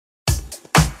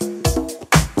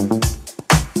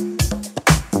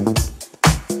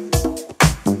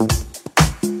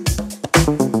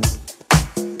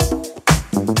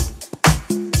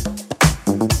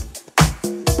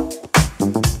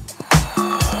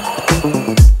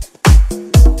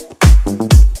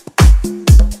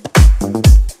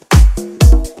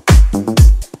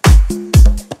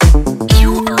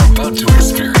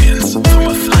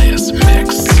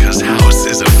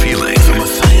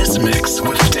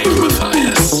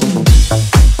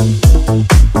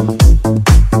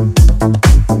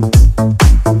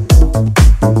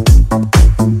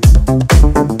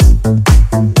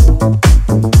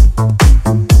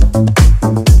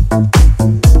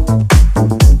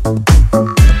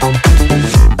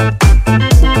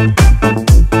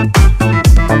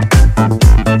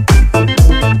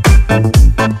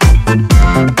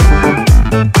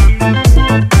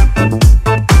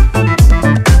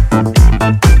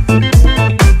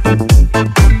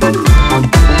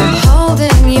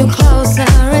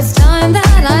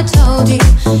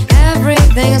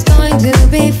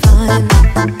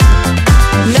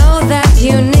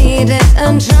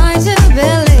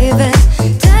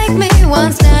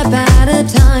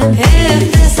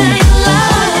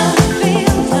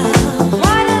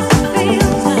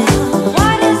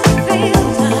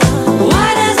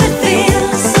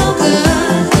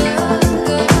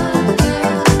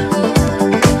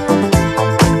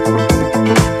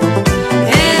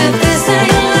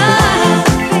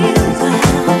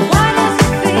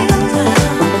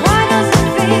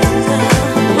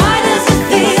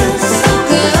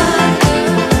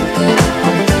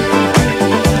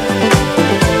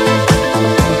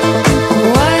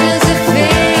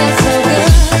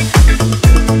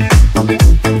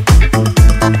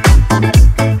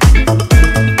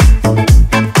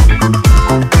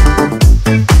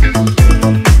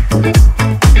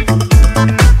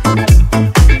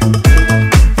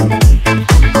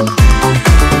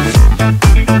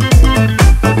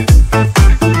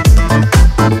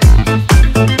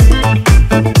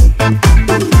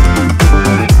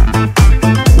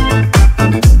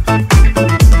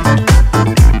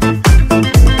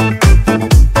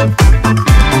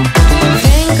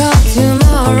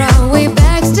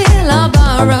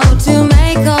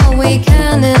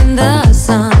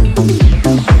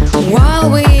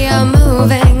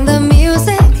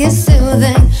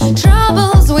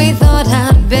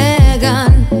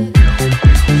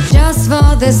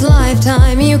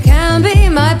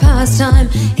pastime.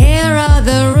 Here are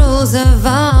the rules of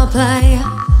our play.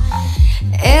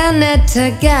 In it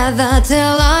together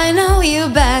till I know you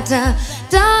better.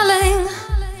 Darling,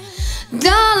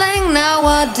 darling, now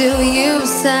what do you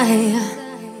say?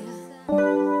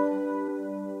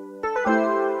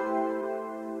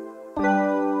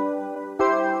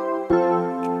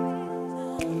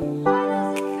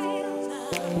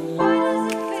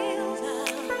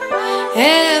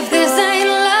 If this ain't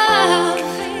love,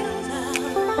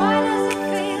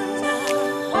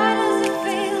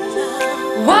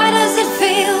 why does it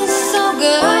feel so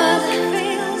good?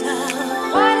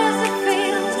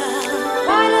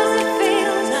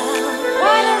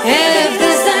 If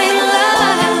this ain't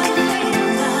love,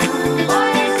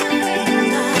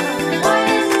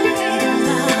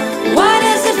 why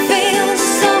does it feel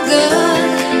so good?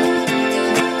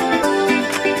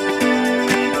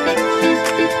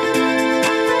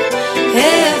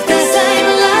 If this ain't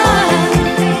love,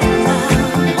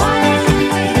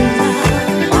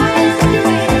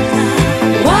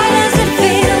 why does it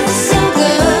feel so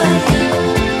good?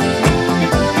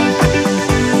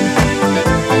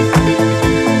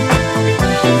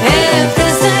 If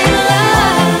this ain't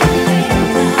love,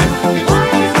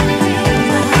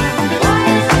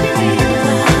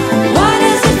 why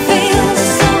does it feel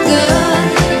so good?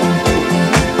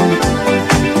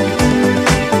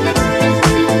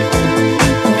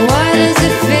 Why does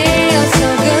it feel so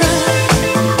good?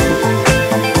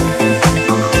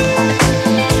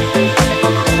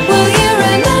 Will you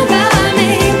remember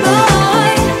me,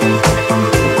 boy?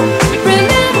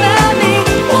 Remember me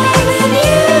more than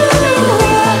you.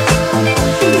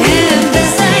 If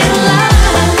this ain't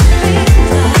love,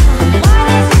 why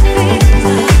does it feel so good?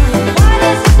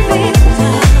 If this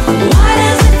ain't love, why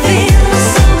does it feel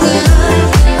so good?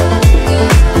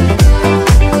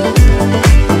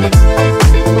 Why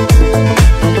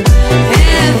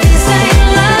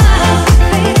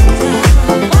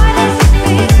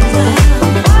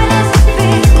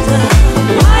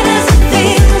does it feel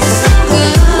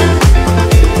so good? Don't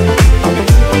you want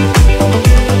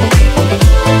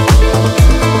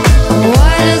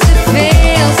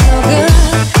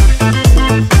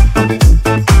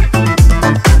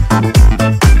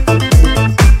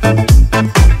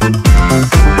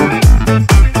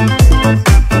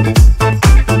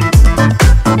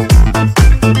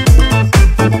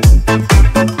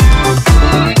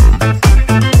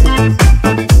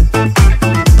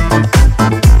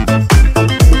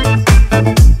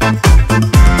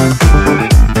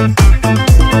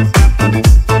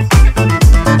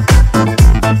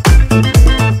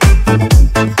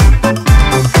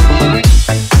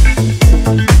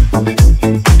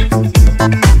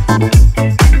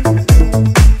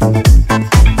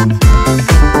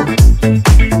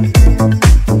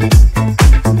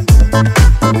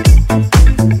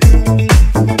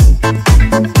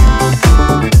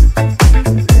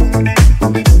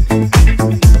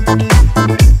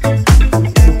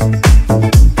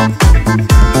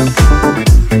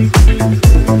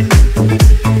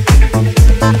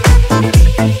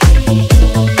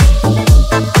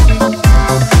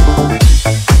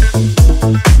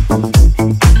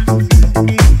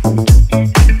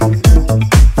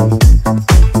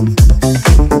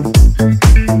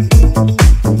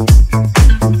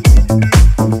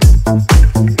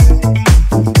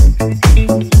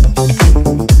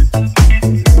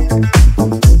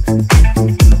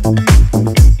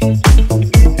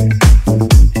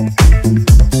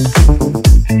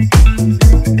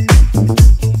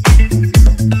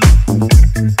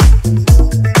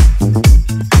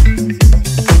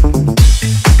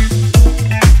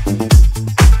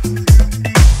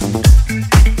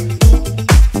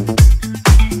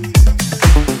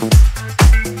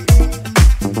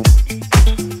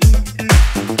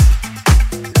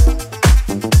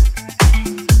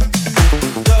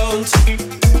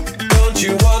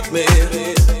me?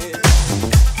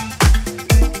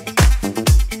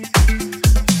 Don't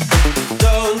you want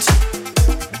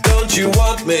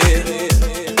me?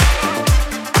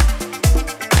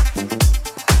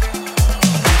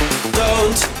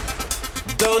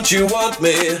 Don't you want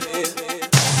me?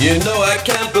 You know I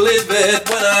can't believe it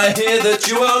when I hear that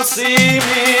you won't see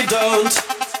me.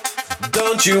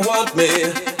 Don't you want me?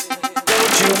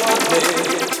 Don't you want me?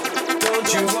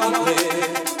 Don't you want me?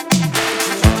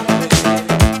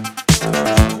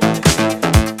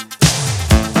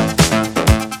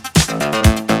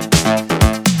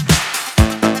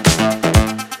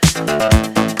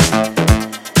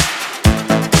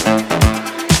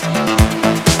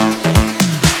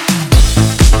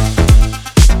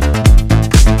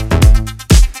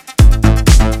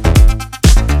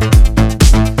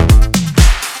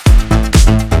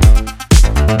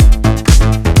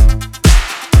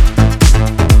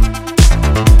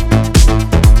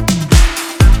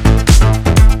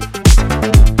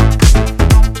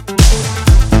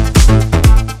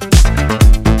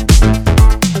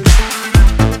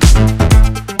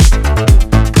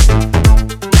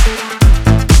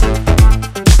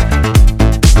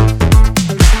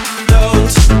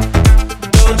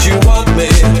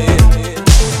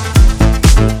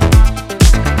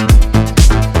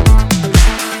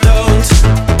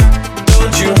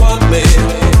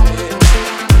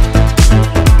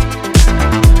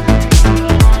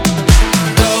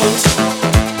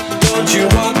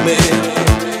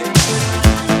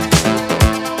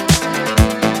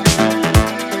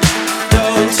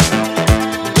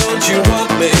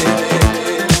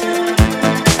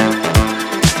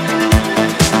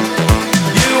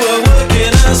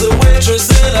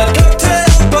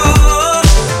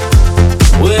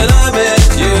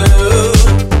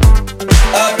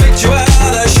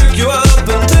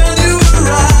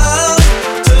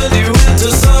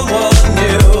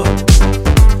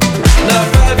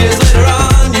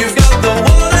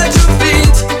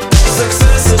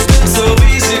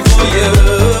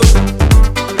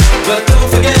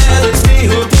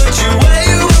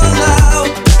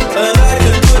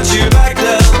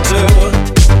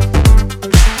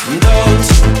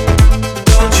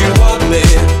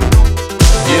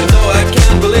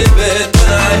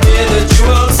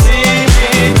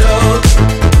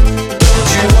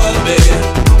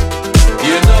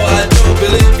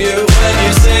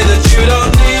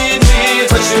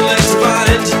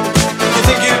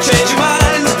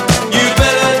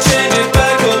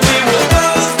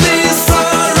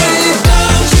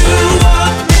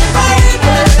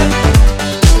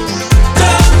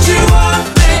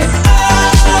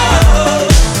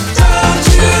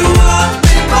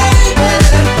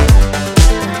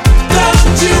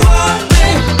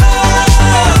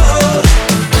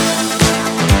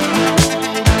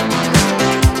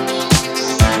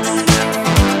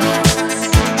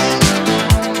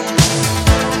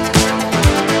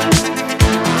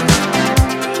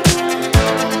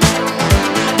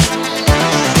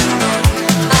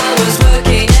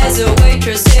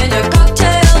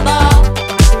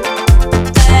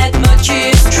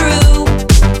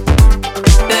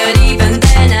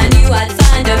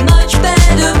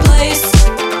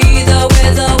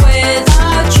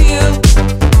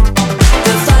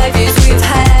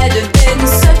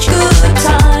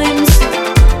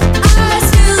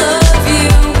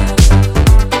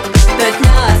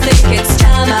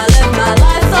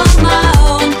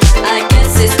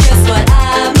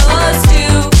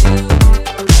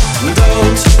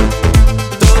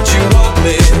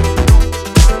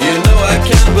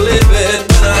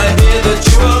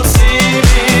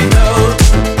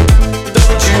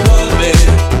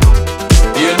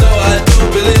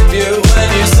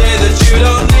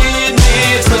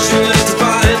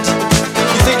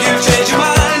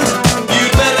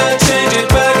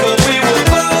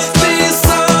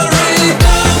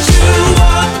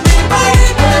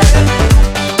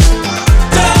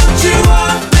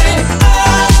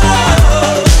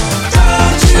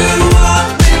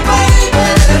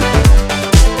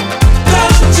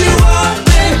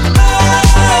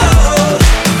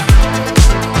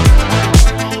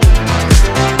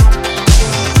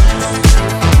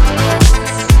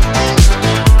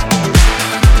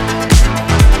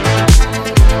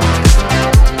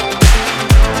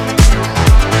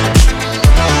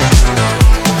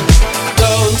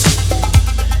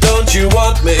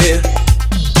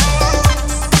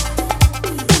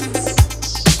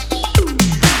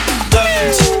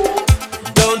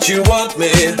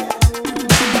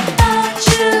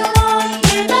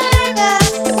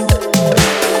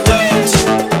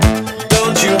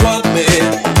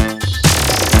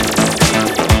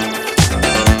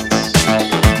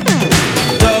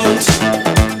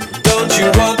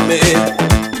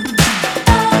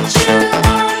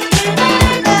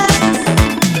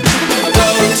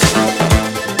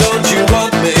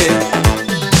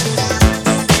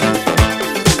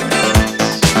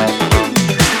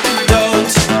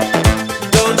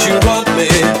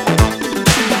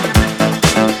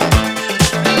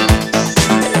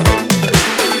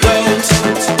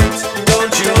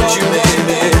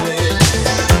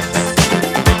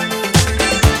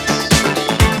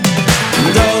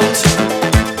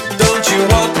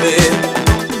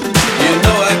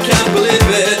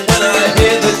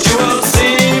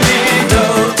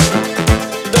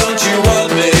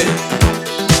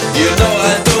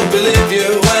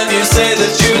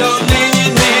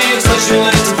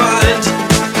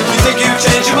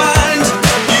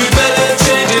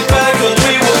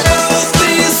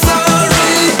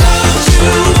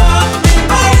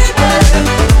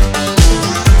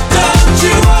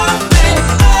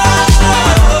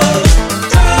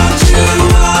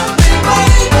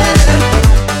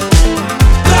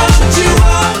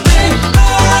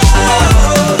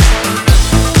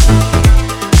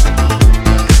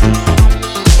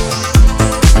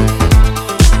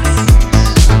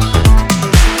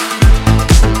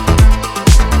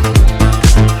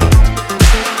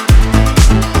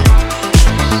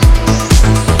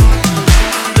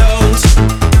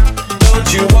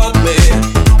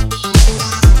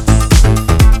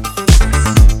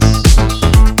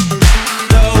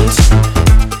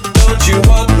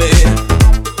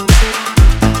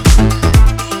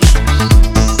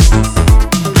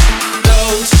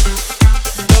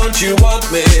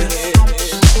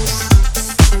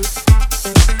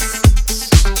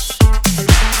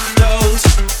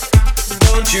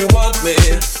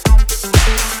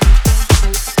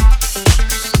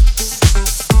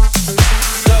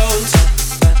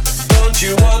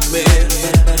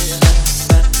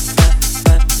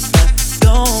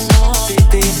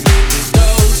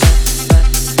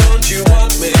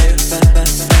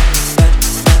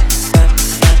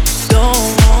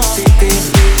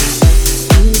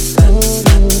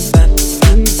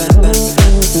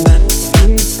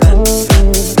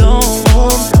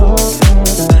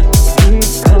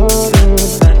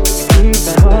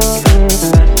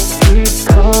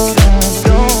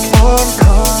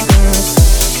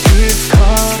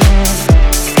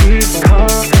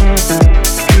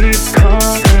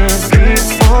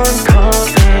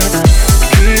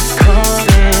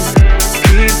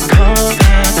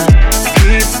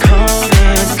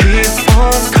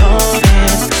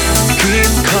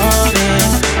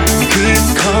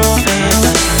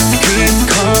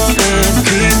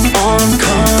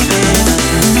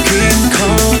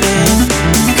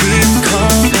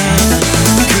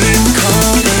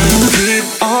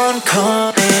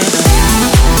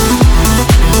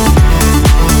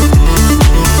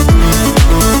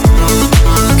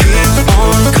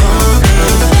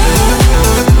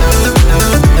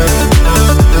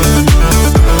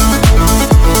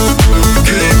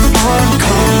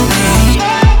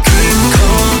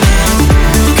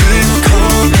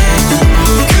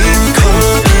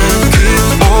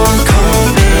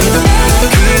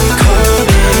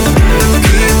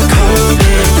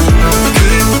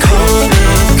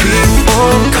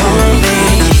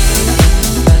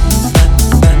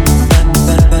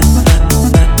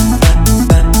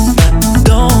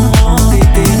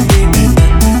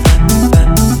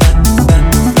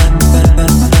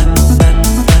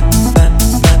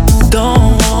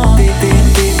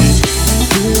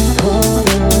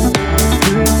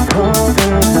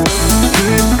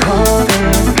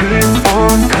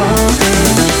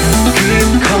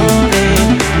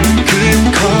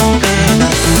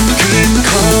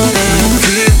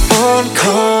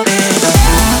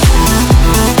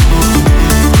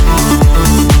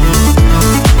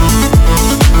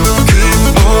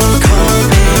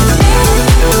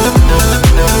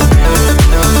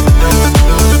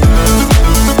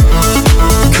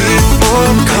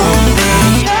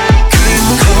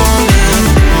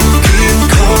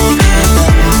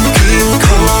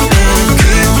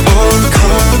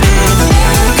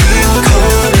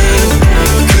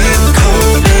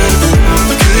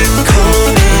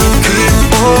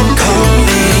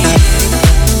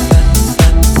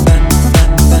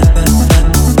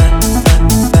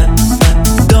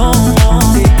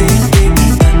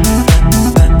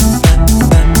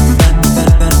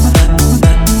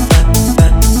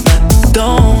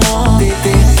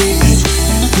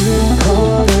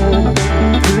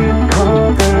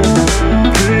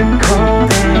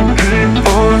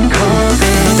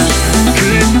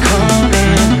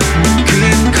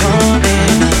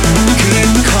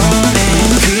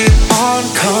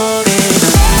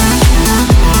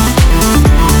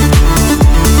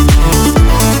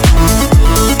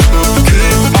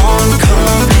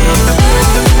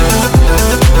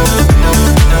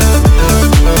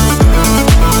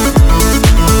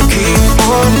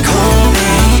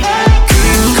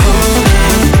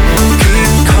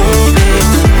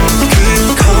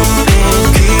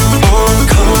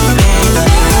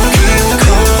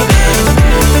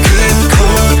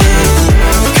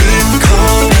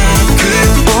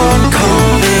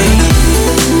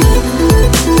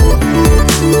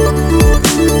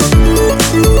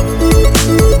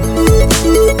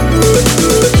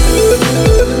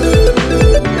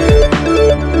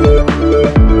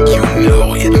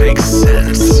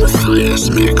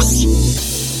 mix.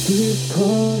 Keep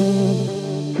calling,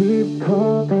 keep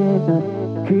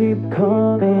calling, keep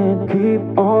calling,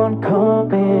 keep on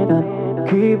calling,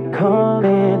 keep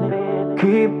calling,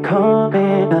 keep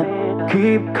calling,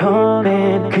 keep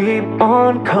calling, keep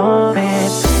on calling,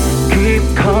 keep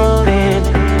calling,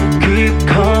 keep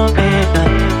calling,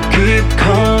 keep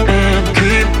calling,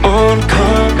 keep on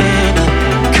calling,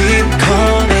 keep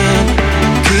calling,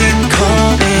 keep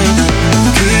calling,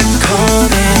 keep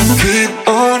calling, keep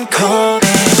on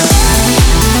calling.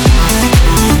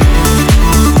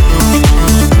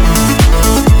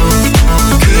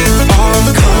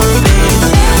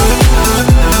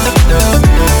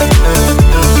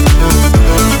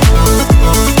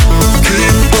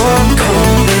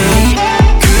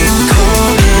 Keep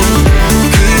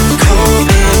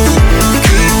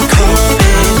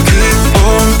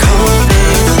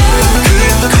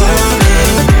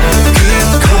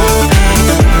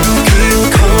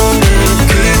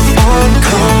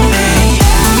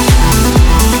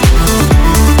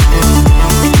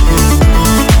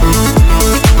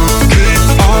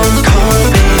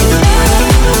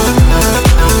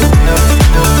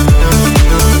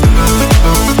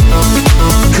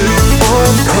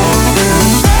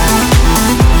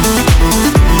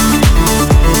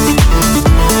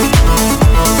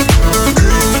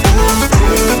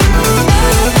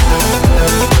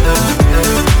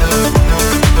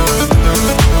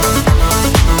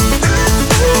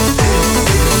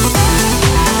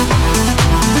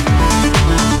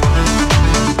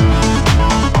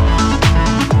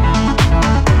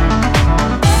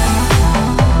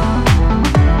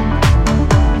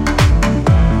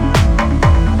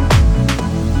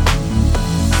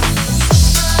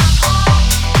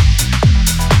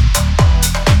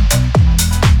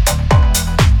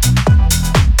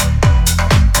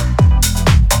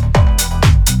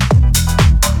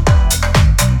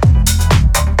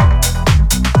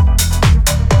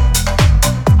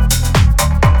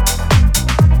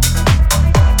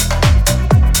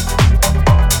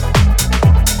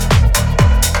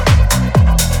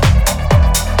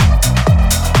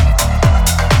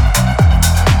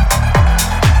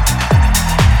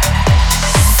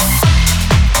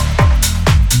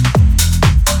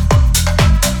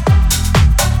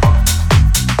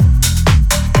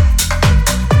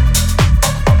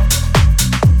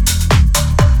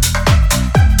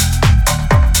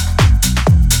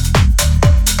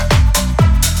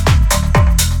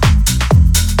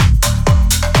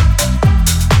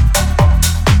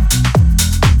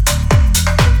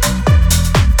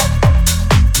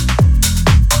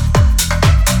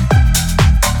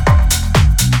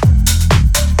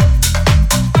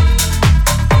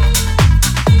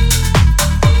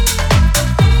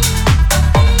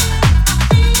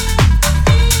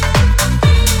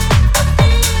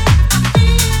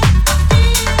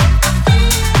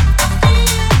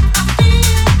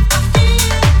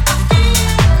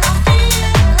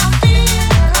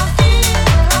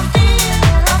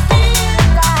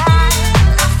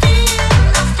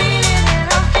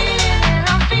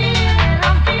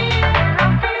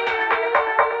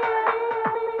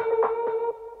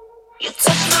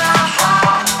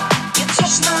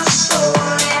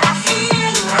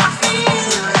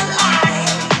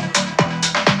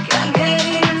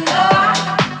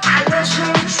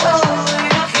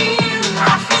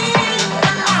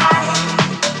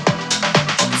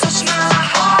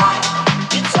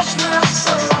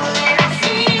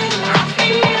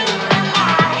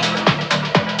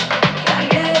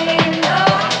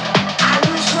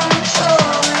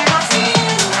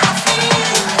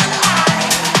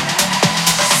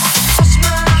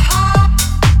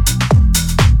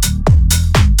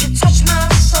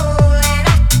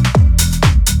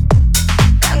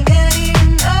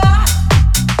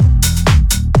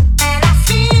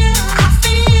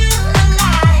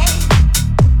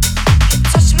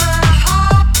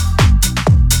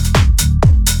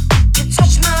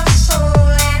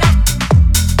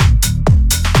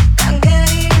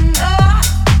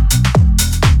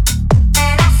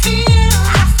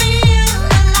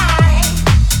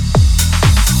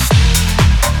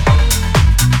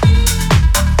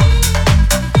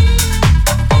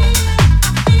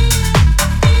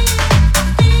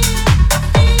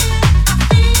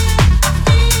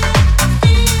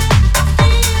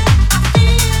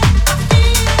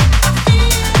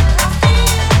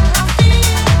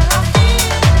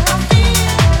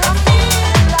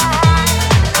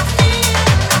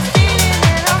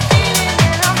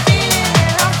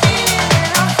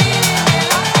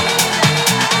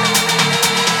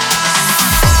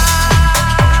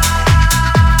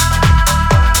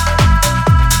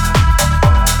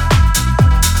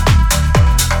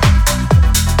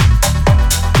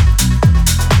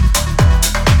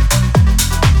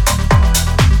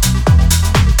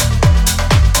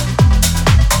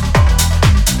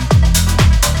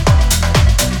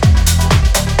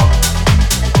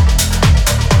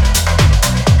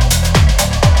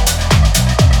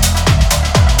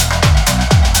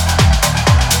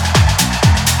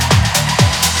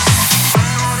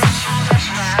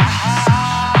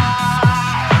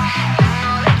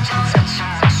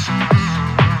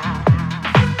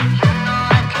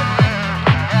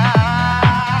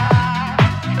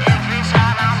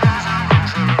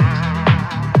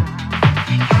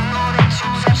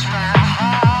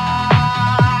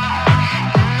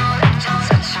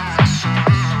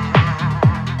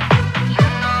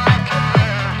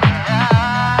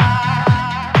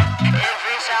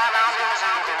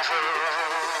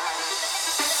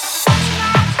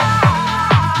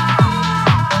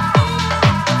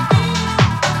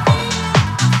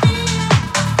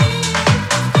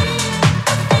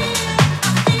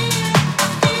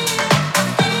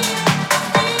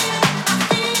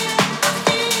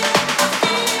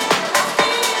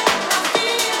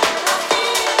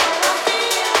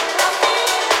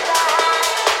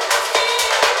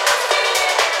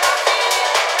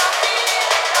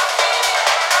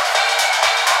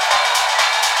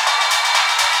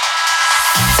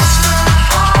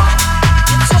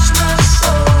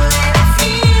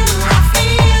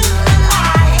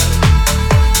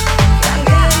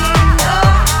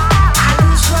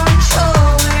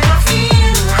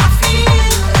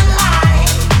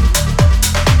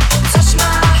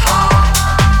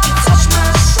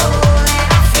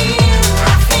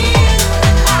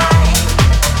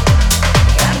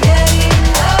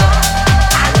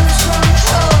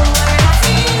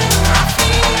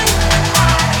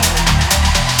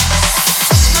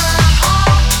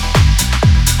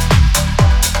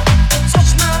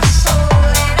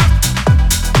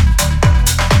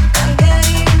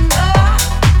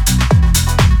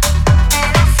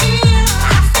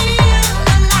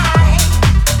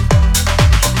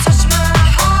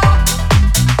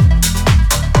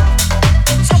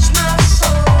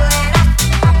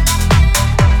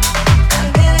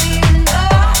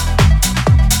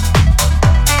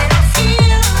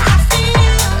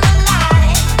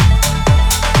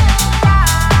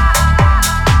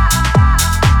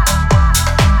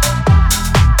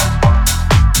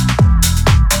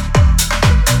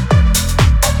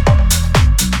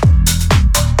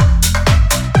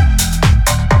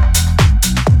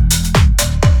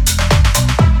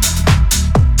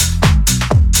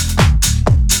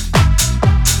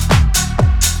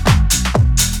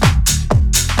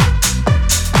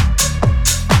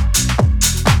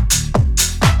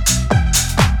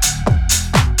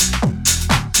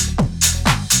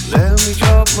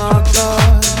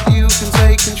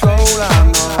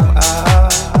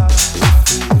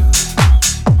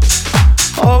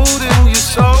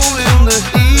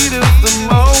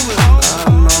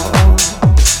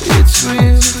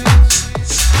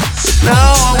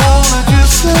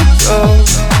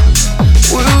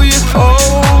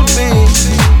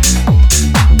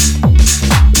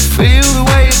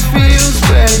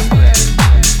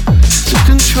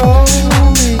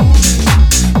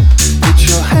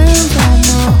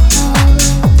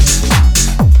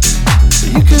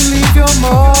leave your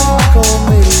mark on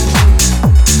me.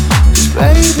 'Cause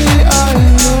baby, I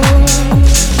am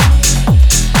yours.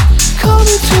 Come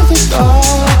into the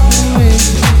dark with me.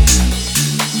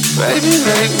 Baby,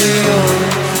 make me yours.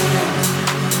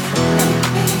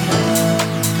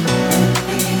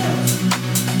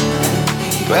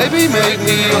 Baby, make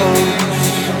me yours.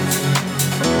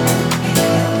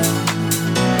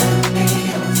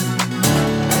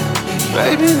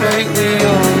 Baby, make me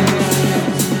yours.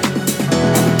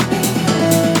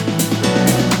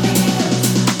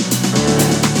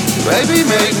 Baby,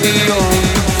 make me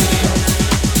yours.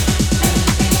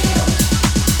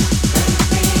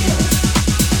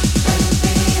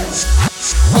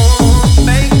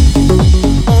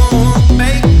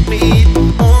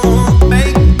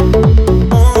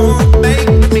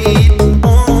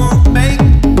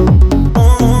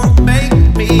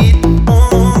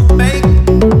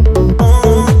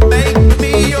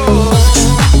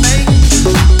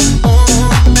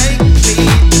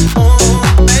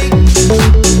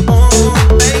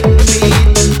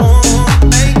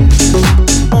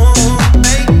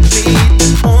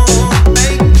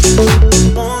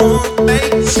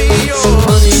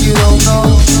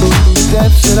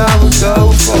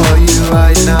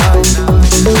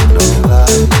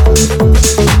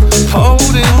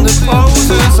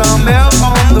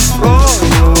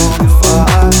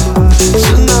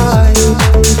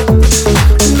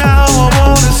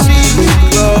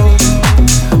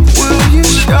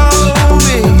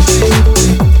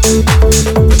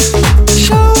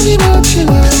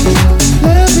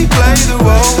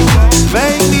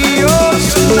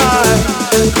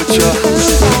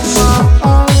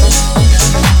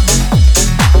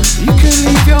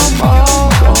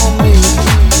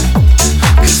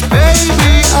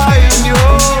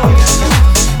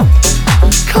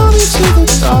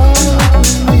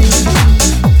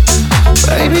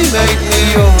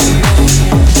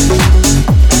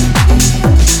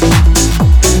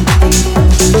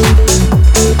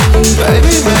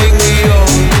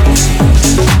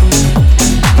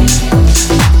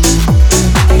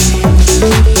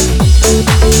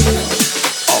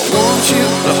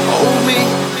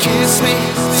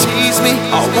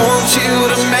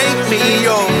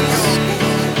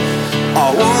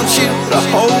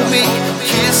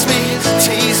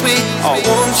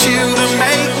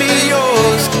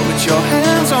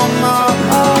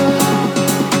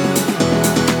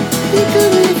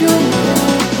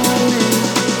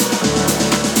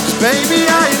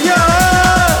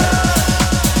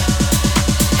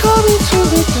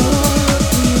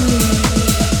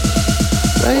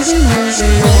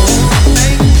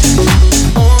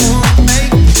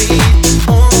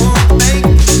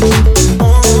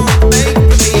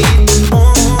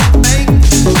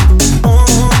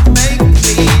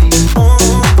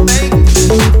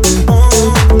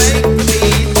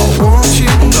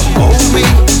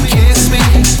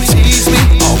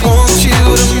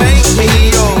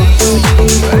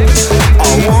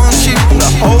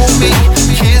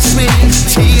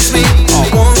 Tease me, I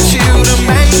want you to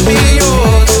make me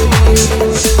yours.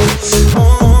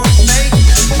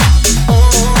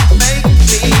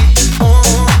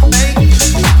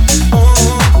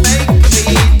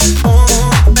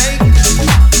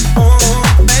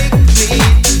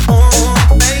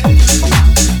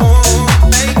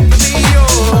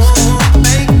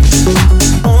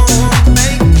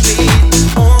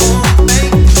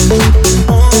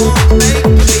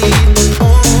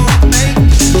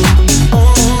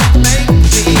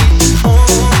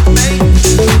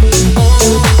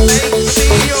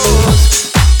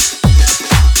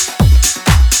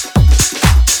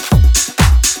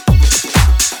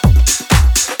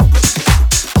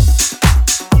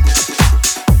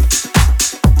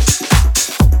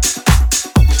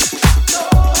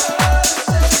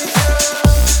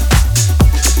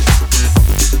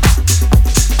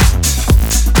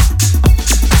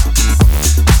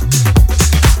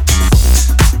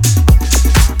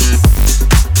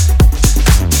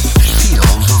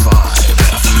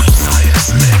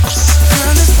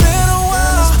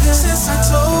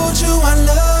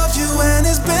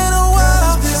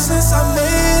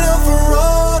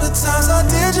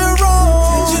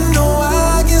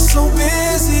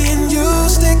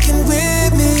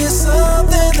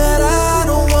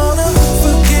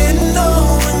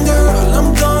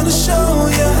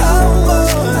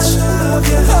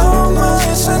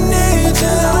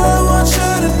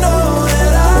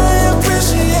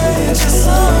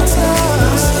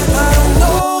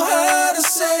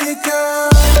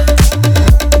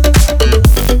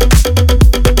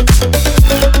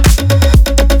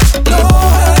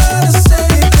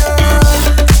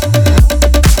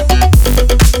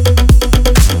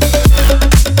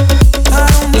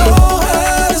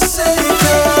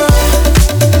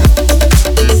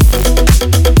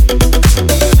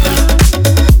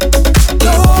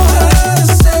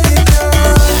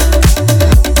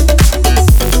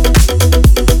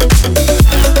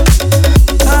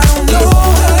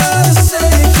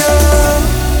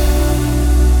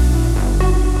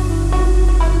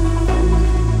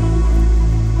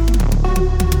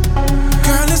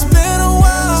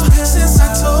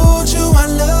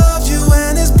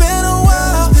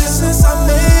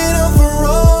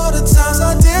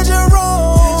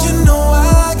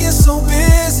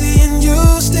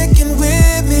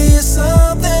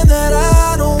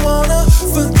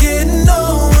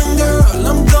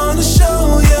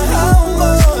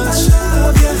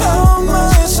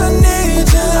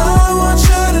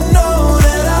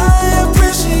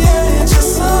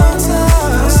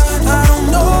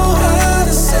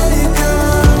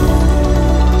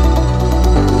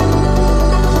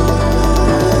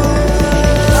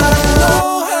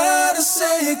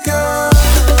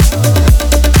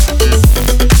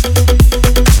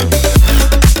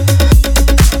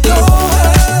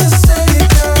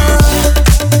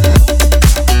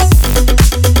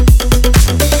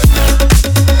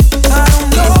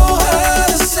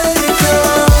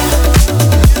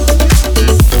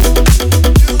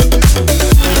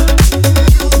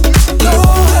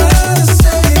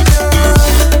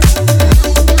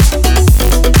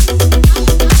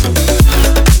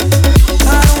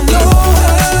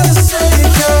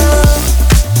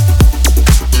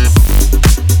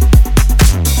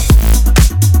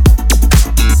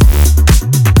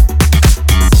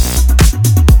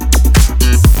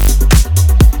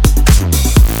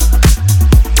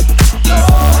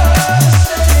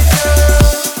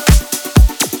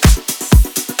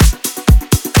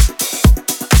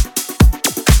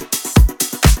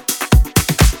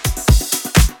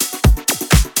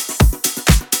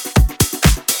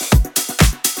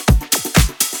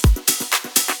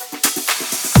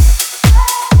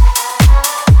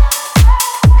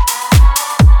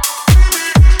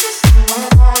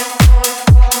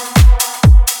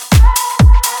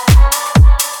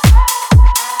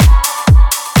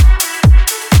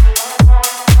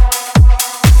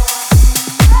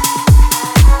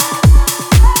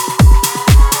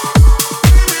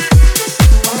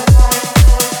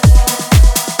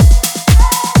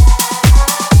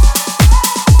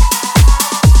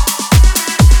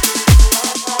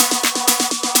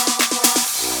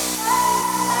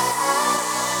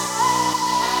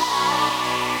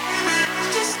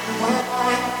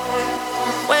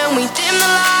 When we dim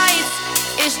the lights,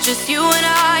 it's just you and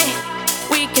I.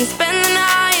 We can spend the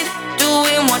night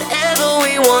doing whatever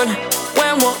we want.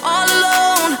 When we're all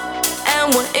alone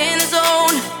and we're in the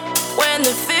zone. When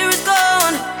the fear is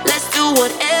gone, let's do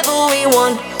whatever we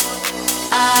want.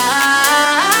 I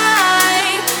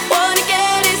wanna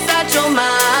get inside your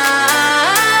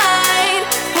mind.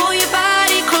 Pull your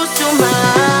body close to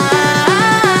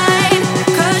mine.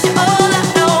 'Cause you're all I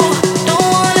know, don't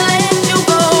wanna let you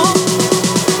go.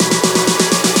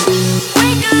 We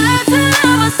can learn to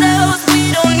love ourselves, we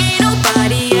don't need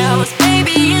nobody else.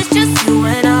 Baby, it's just you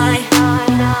and I.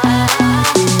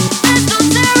 There's no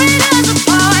tearing us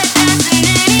apart, dancing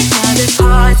in each other's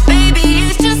hearts. Baby,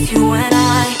 it's just you and I.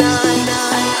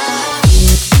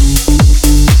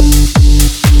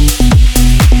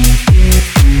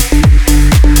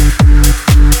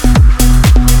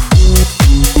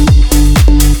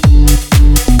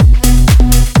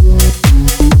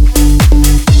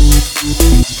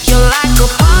 You're like a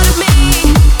part of me,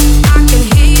 I can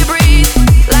hear you breathe,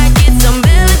 like it's a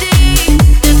melody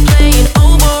that's playing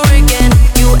over again.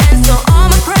 You answer all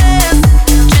my prayers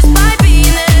just by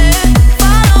being there.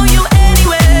 Follow you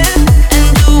anywhere and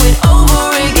do it over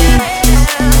again.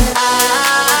 I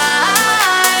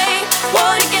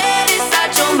wanna get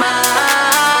inside your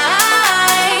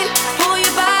mind, pull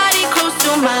your body close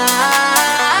to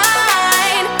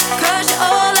mine. 'Cause you're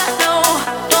all I know,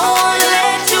 don't wanna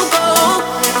let you go.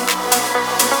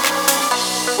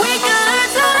 We can learn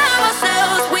to love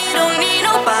ourselves, we don't need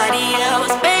nobody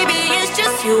else. Baby, it's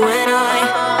just you and I.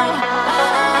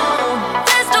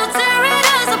 There's no tearing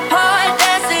us apart,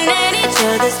 dancing in each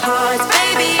other's hearts.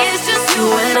 Baby, it's just you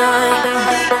and I.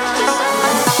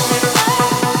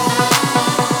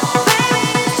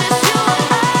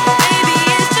 Baby,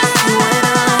 it's just you and I.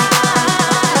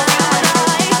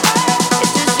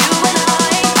 It's just you and I.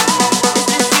 It's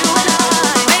just you and I.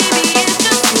 Baby, it's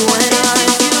just you and I.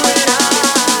 It's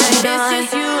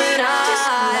just you and I.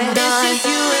 It's just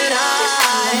you and I.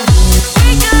 We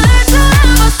can learn to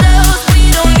love ourselves, we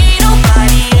don't need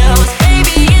nobody else.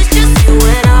 Baby, it's just you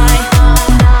and I.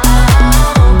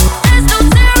 There's no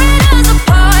tearing us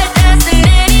apart, dancing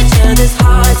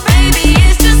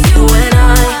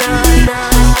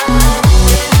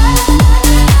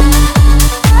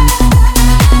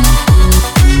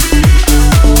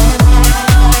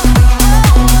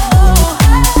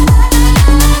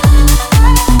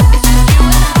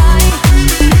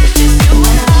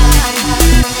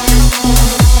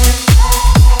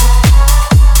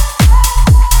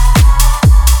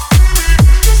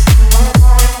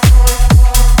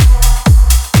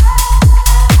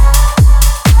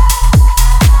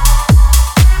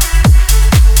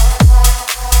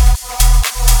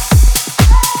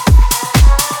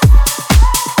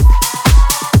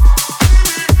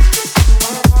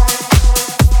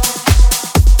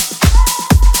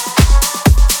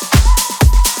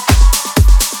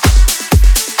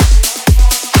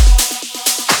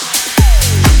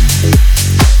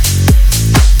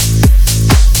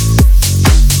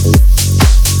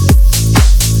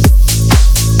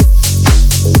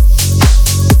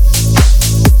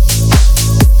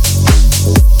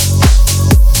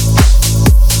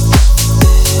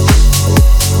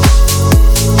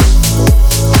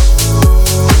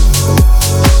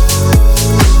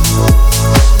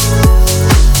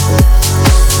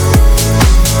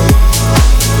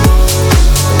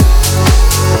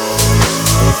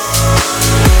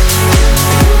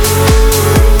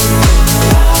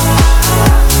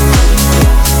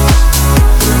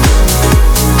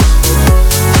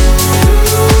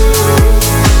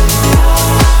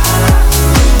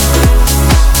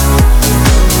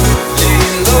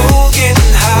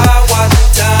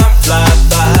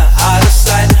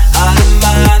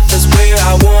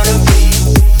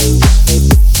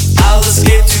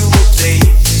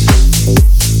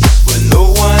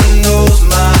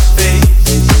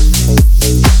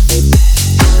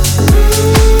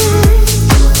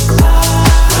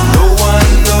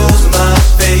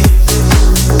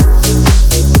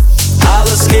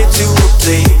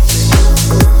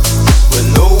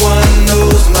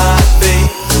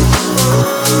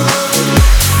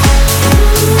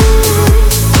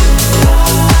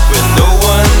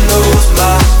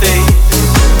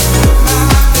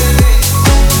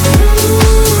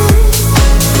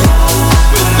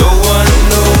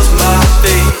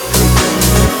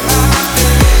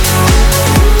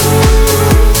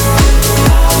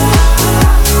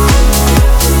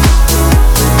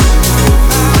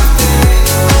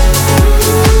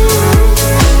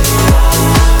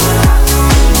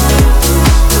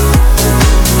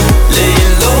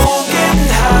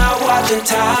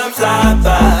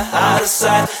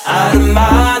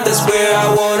is where I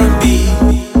wanna be.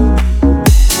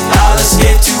 I'll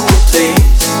escape to a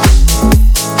place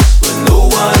where no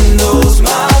one knows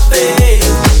my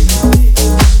face.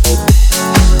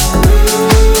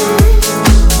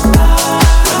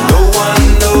 Where no one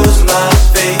knows my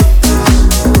face.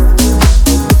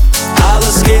 I'll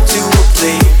escape to a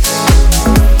place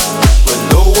where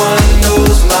no one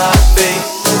knows my face.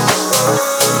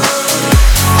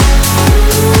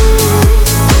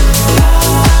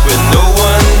 Where no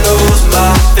one knows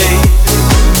my face.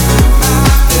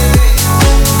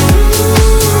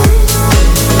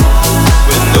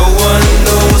 Where no one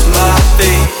knows my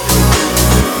face.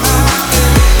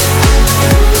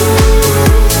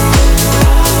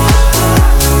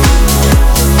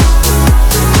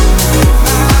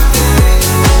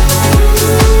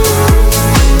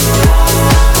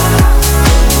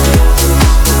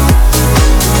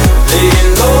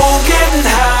 Laying low, getting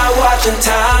high, watching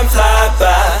time fly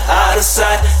by. Out of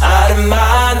sight, out of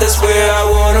mind, that's where I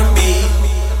wanna be.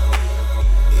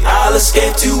 I'll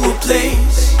escape to a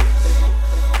place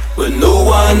where no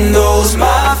one knows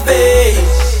my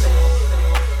face.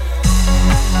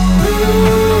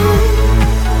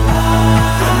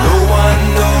 Where no one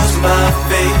knows my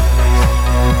face.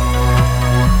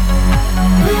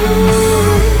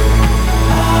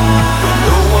 Where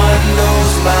no one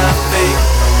knows my face.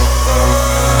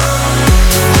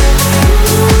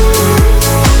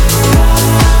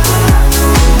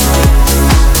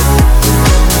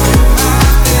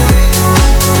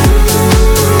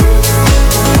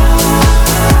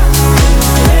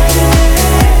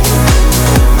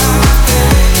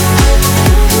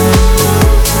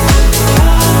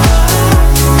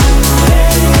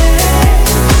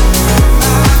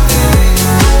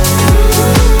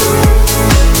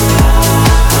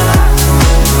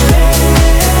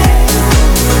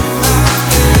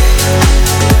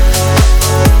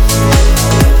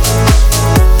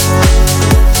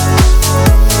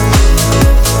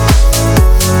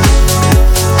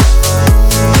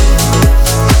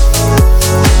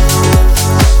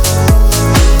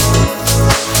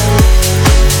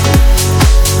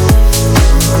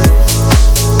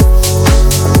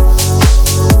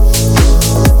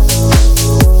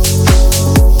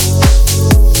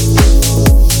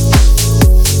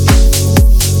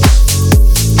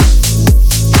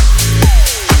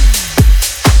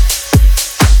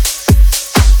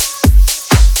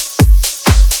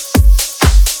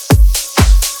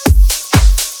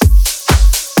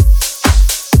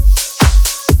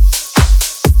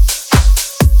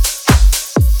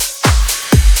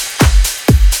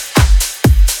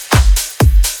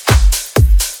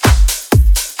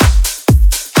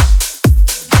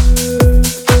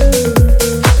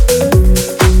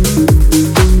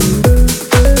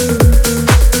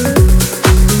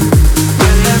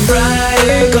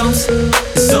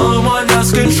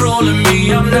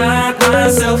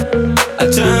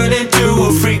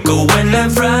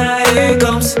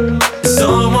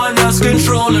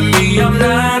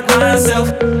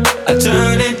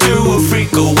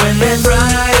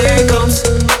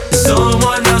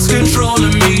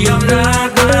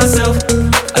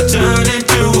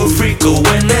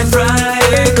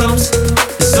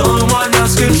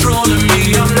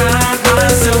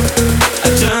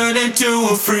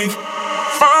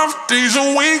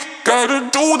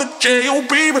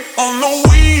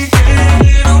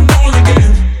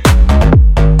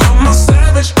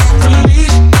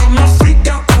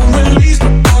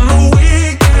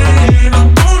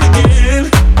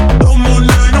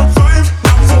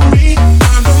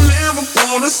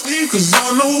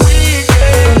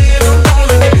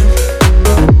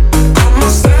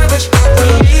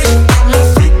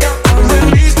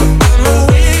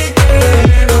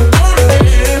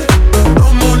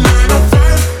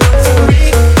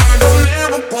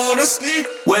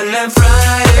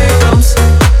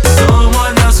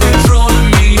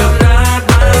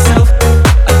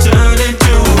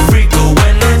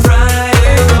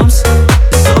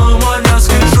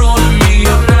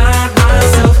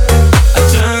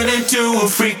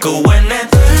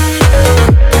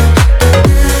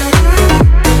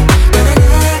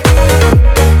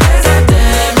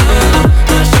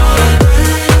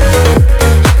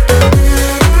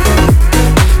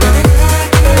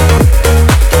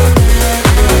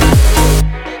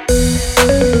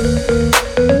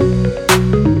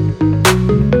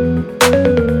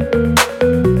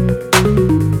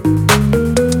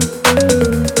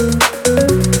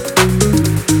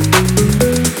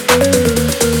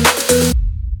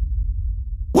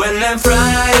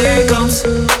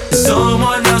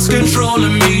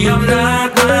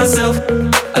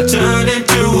 I turn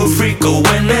into a freak. Oh,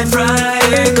 when that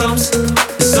Friday comes,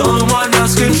 someone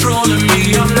else controls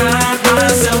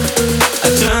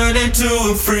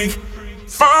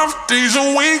days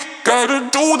a week. Gotta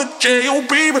do the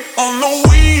J.O.B. But on the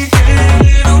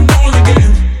weekend, I'm born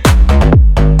again.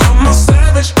 I'm a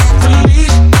savage off the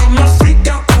leash. I'm a freak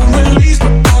out on release.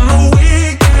 But on the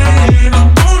weekend,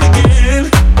 I'm born again.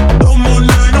 No more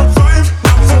 9 to 5,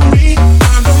 not for me.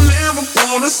 I don't ever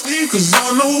wanna sleep. 'Cause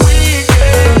on the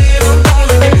weekend, I'm born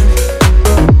again.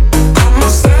 I'm a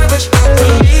savage off the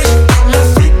leash. I'm a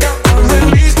freak out on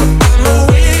release. But on the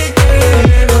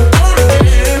weekend, I'm born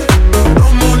again. No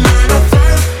more 9 to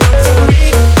 5, not for me.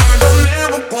 I don't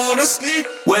ever wanna sleep.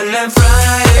 When that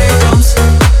Friday comes,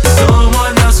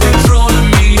 someone else controlling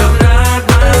me. I'm not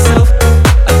myself.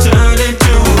 I turn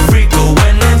into a freak. Oh,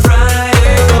 when that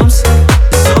Friday comes,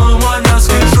 someone else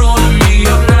controlling me.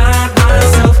 I'm not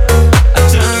myself. I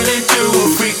turn into a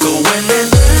freak. Oh, when that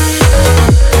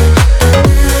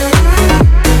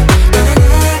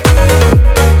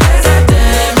there's that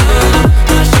devil on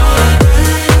my shoulder.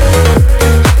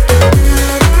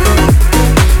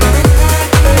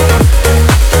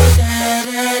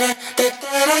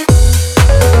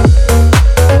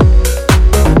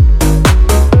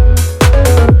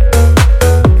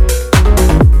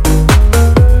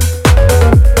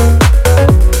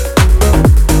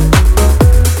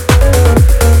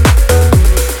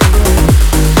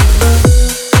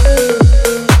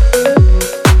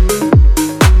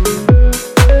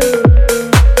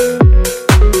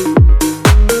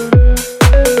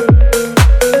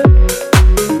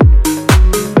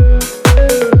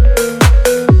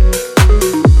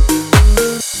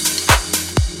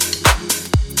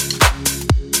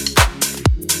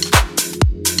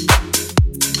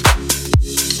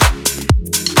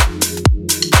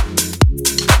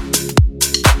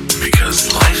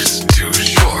 Because life's too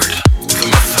short. The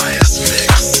Matthias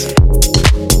Mix.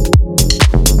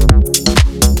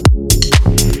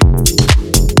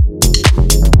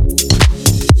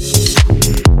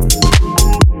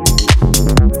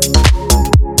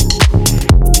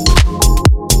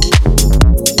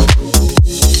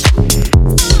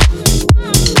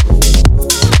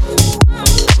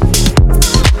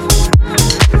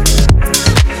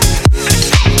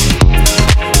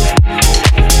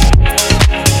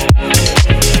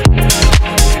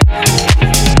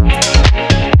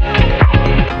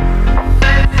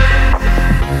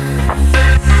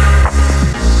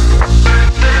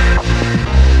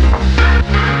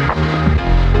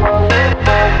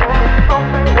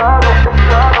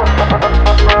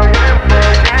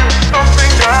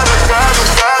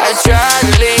 I tried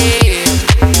to leave,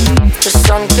 but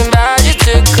something about you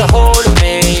took a hold of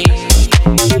me.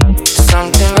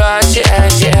 Something about you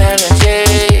and your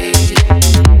energy.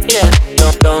 Yeah,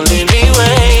 don't leave me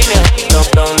waiting.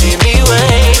 Don't leave me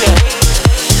waiting.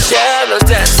 Shadows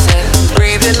dancing,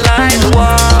 breathing like the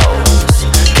walls.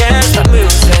 Can't stop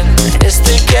moving, it's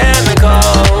the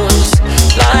chemicals.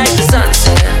 Like the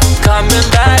sunset, coming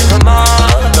back from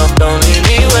all. Don't leave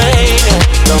me waiting.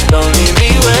 Don't leave me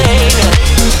waiting.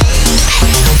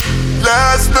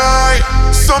 Last night,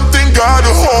 something got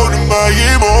a hold of my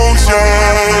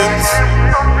emotions.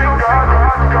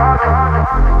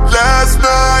 Last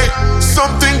night,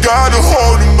 something got a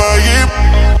hold of my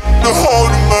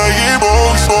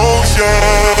emotions.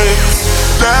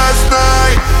 Last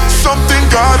night, something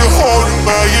got a hold of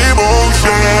my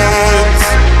emotions.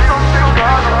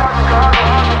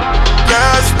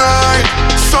 Last night,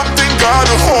 something got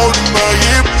a hold of my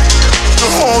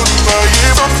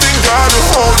something got a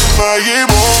hold of my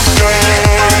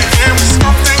emotions.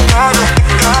 Something got a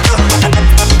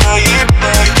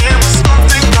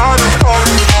something got a hold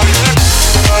of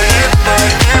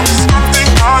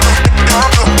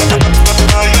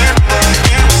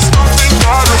something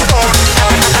got a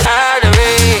Out of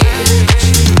reach,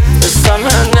 but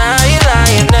somehow now you're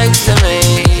lying next to me.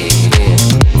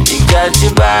 You got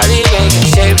your body making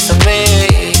shapes of me.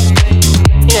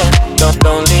 Yeah,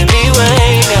 don't leave me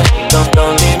waiting.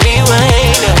 Don't leave me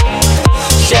waiting.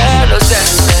 Shadows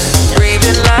dancing,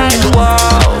 breathing like the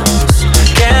walls.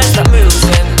 Can't stop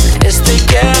moving, it's the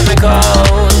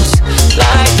chemicals.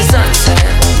 Like the sunset,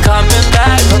 coming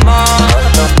back from all.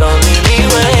 Don't leave me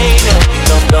waiting.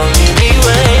 Don't leave me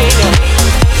waiting.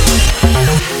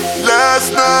 Last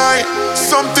night,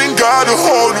 something got a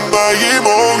hold of my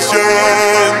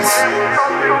emotions.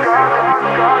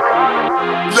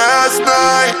 Last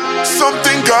night,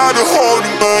 something got a hold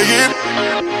of my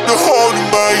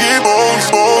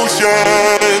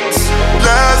emotions.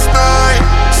 Last night,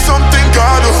 something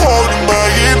got a hold of my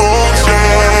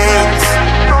emotions.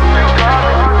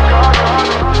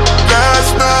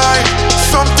 Last night,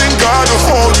 something got a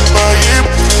hold of my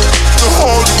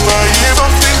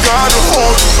something got a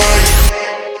hold of my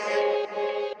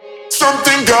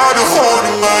something got a hold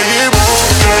of my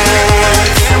emotions.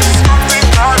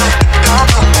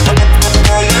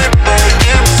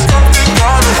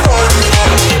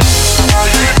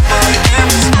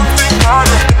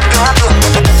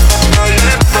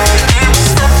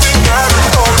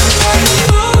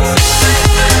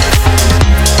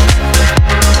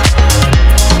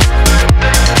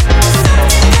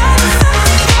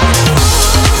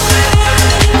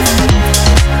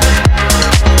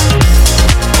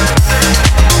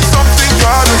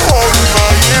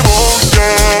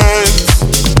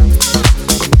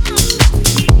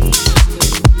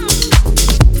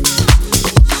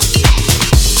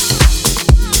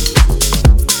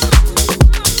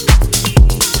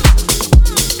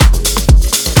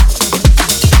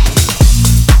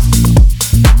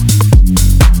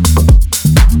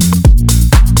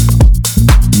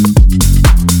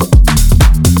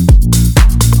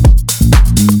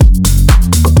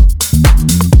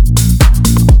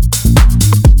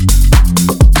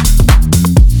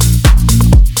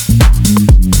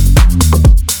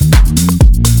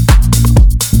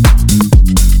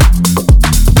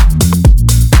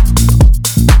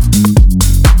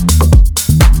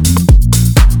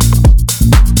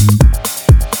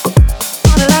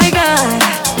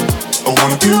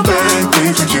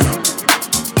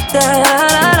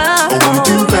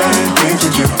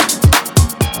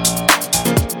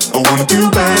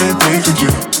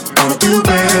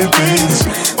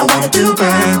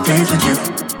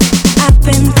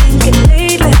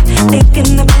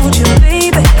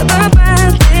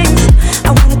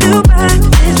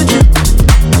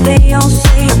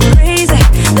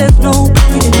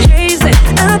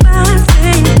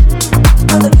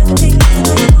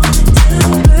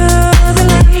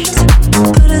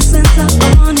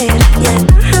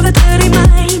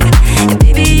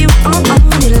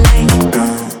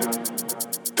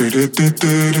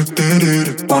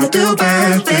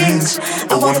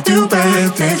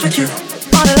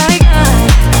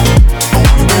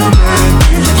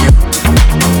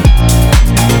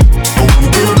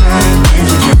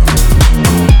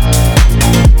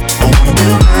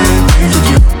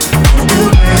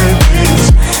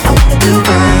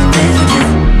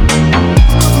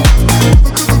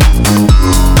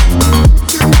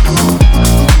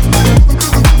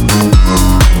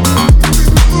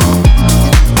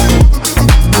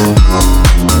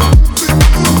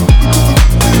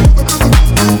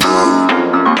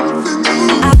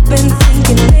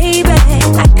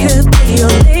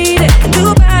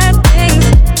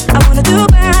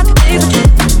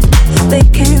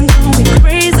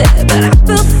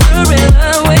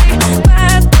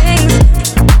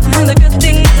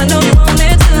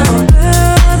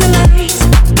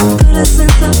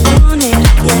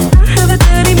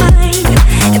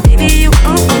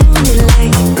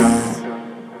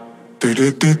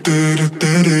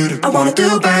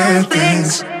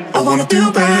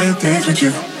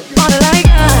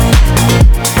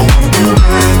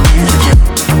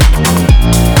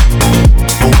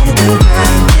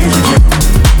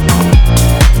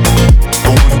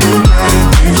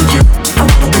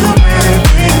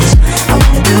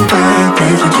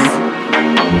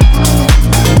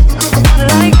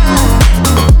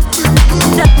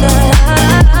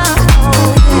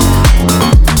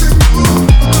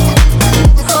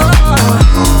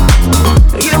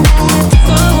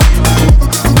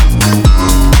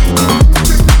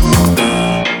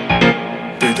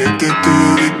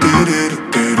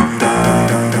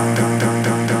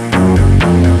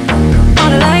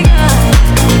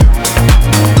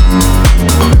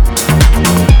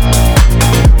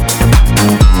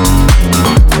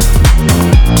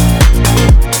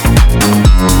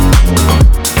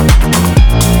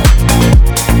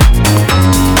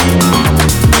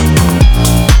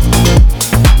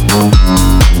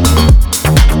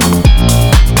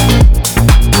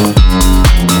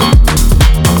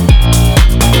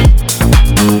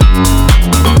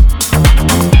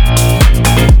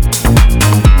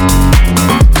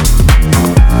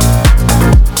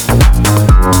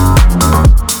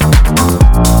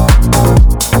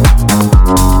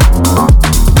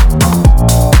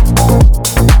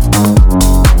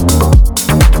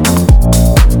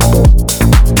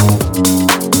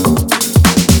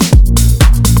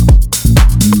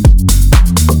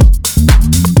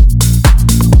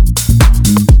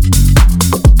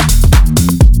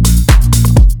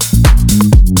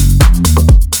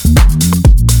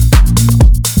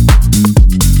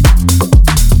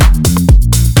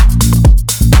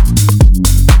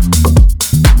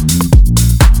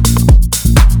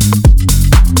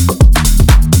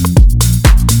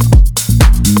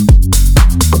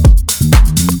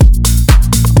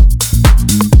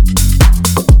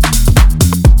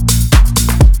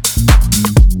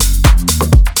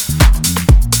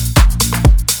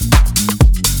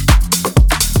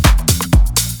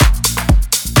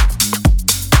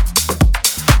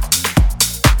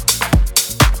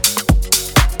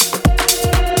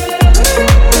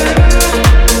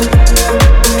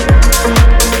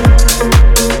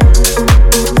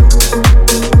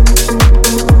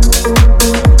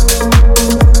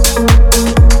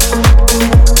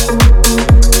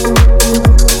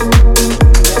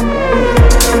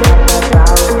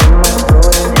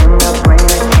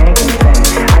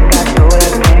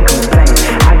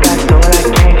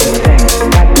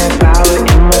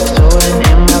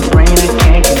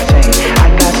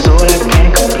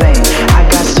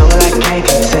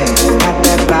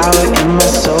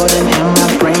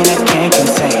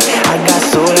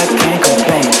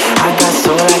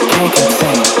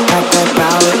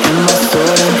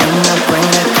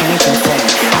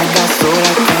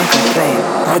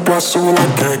 got soul I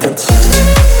can't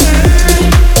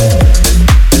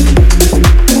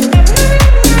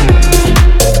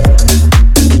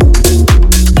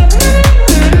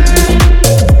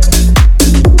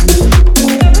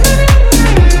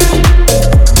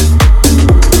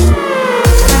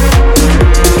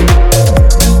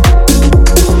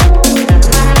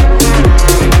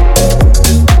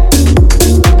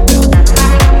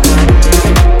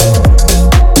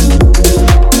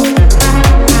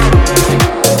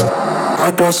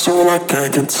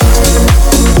contain.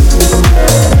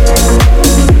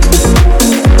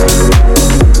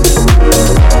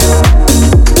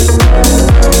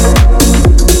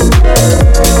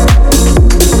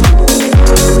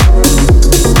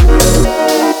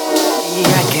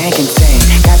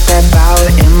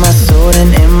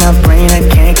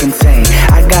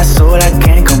 I got soul I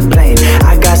can't contain.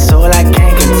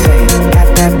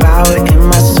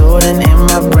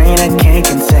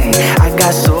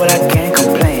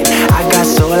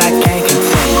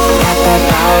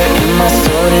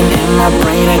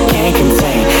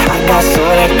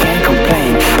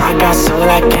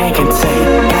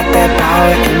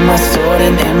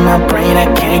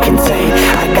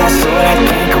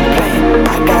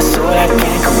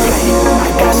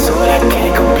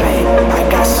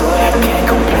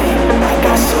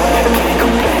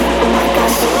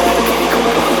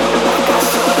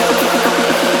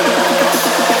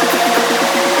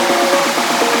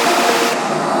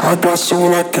 I got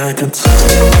soul I can't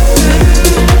contain.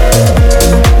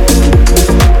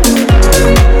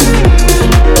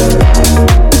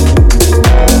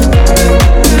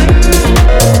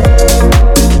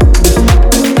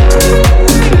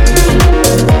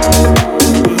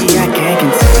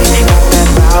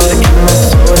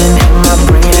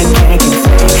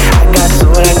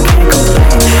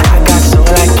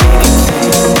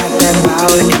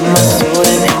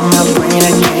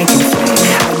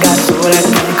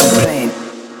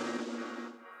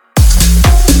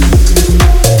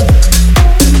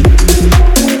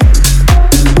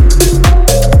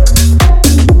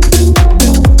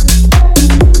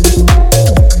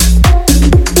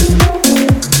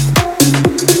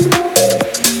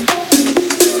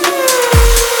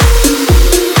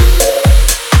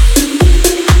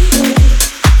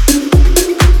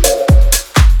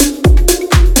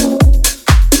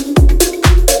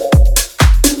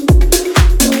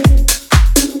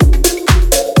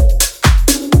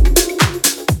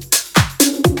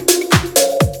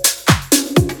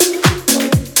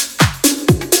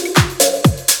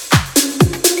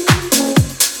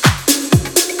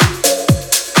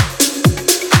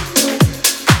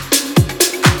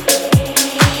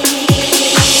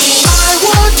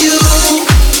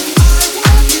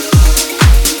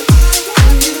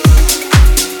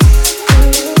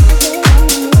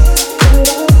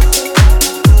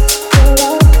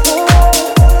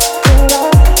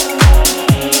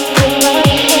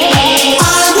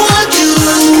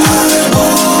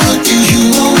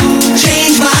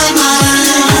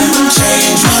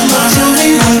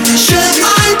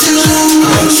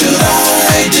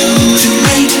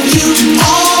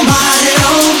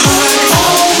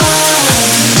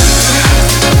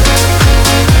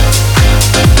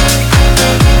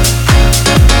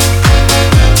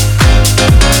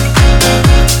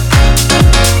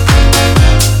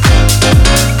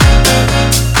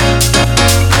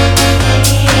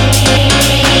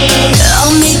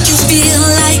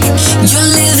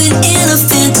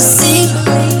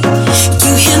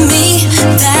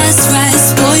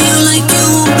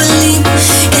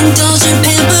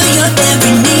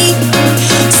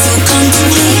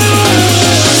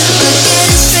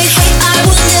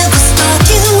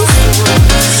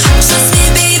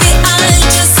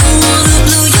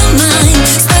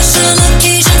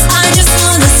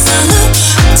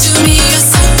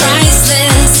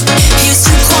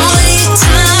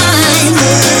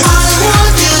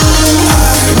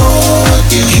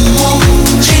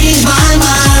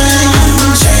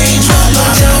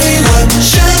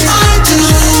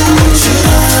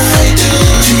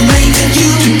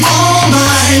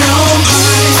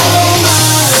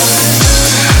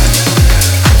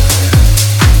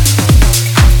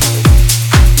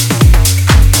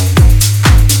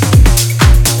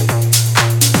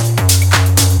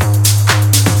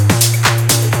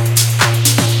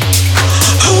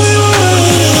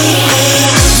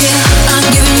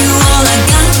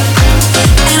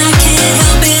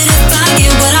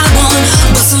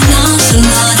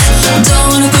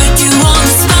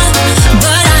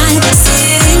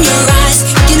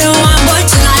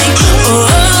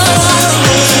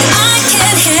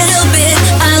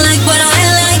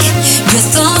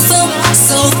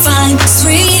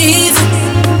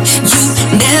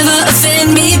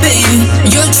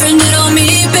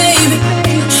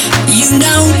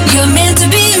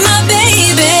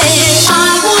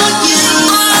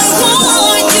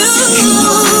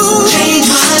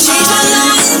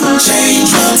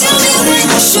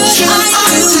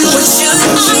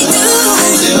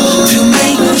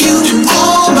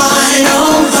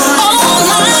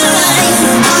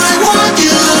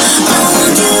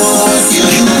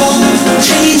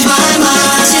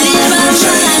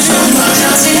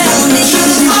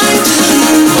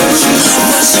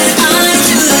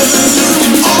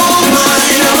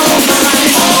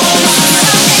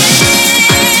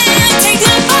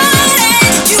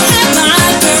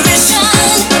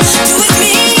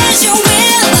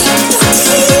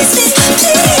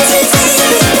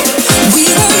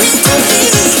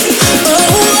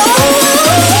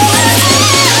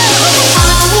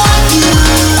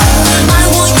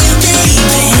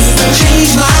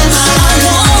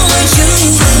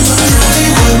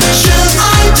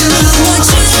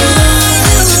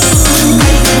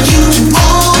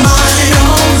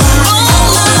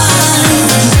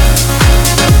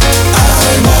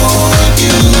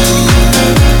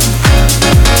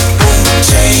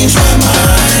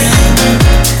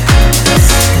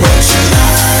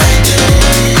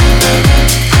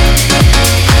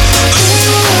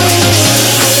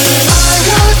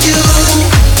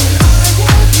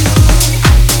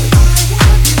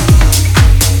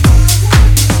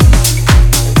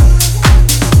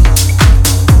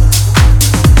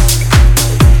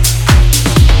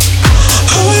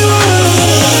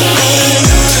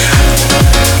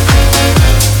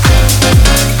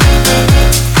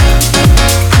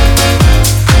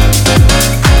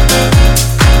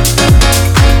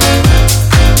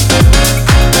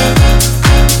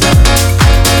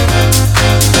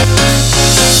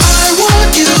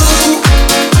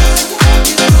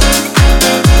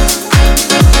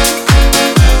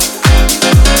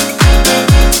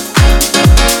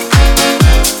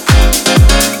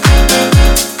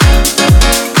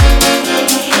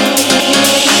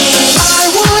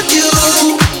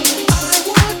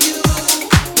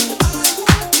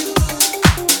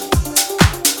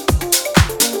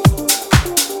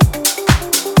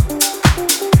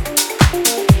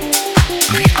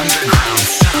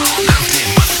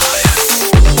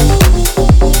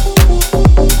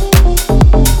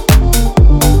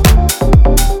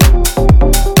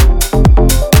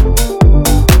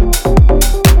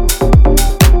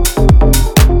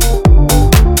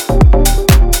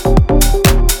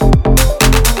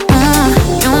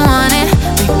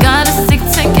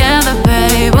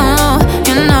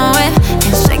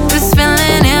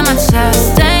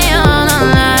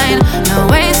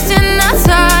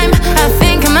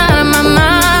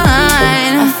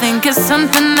 think it's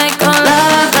something they call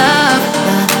love, love,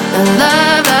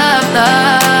 love, love,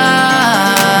 love.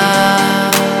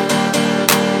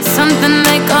 Something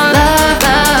they call love,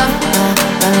 love,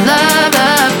 love,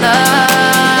 love, love.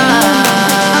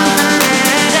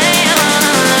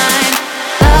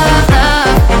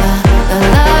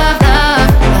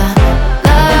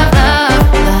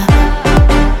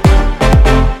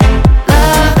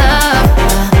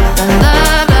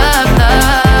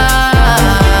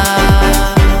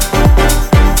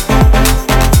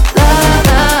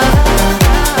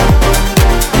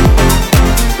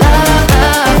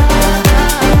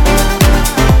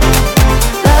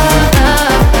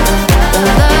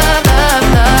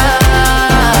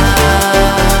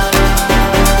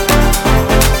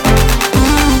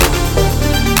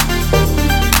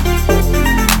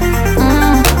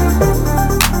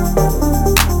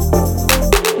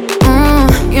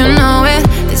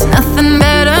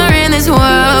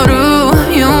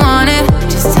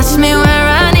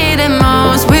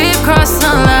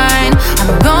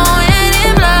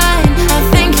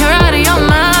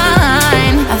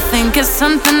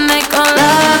 Something they call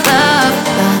love, love,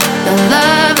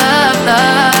 love, love,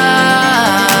 love.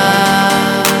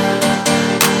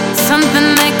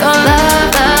 Something they call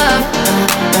love, love,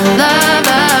 love,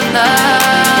 love, love.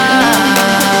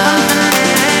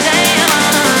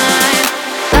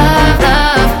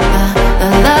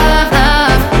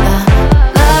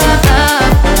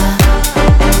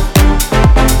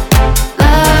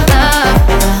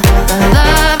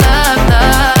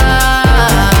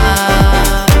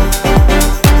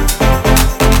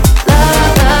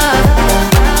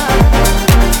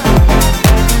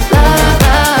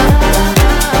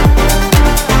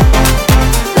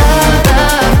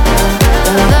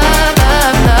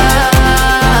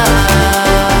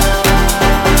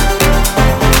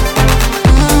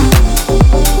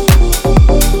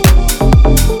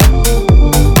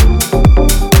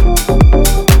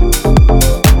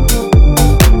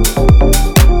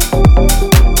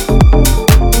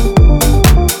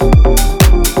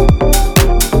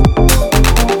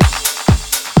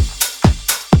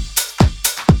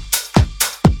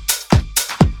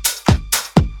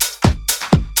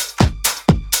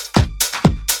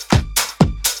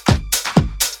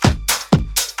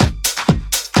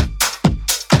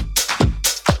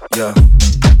 Yeah.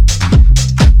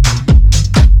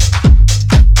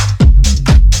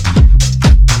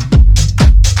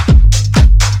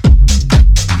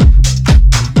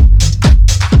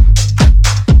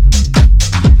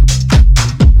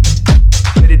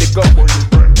 Ready to go.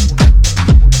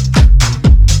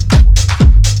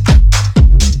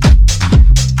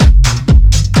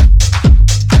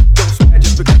 Don't smash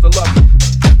just because I love you.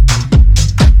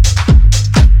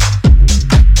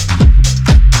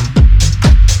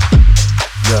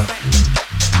 Yeah.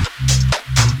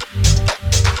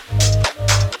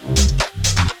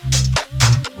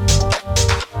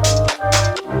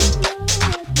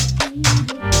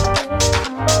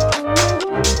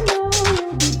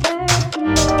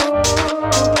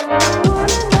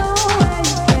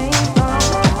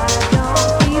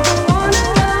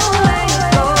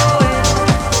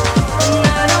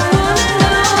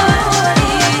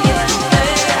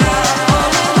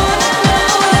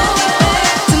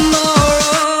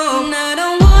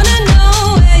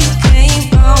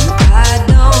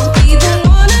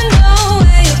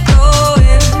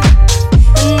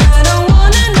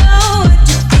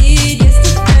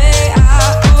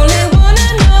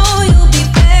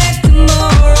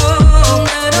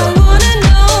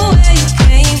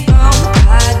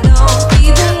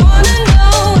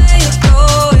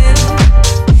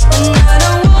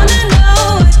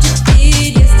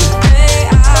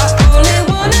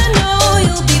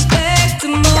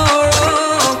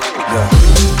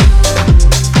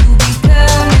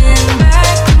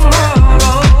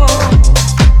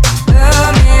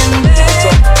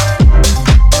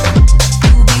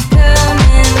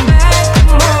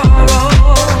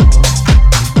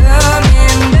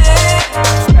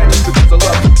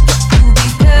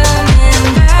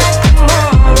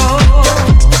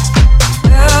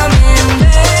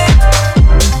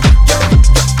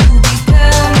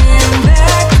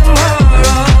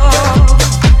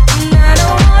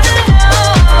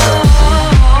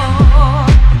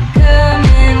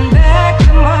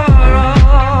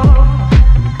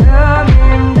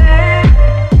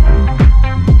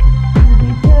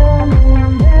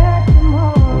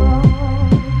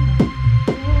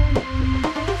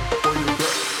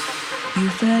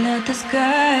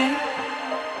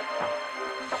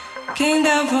 Came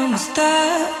down from the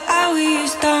start, I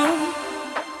reached down.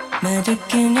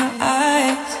 Magic in your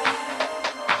eyes.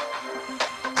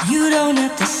 You don't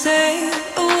have to say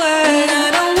a word.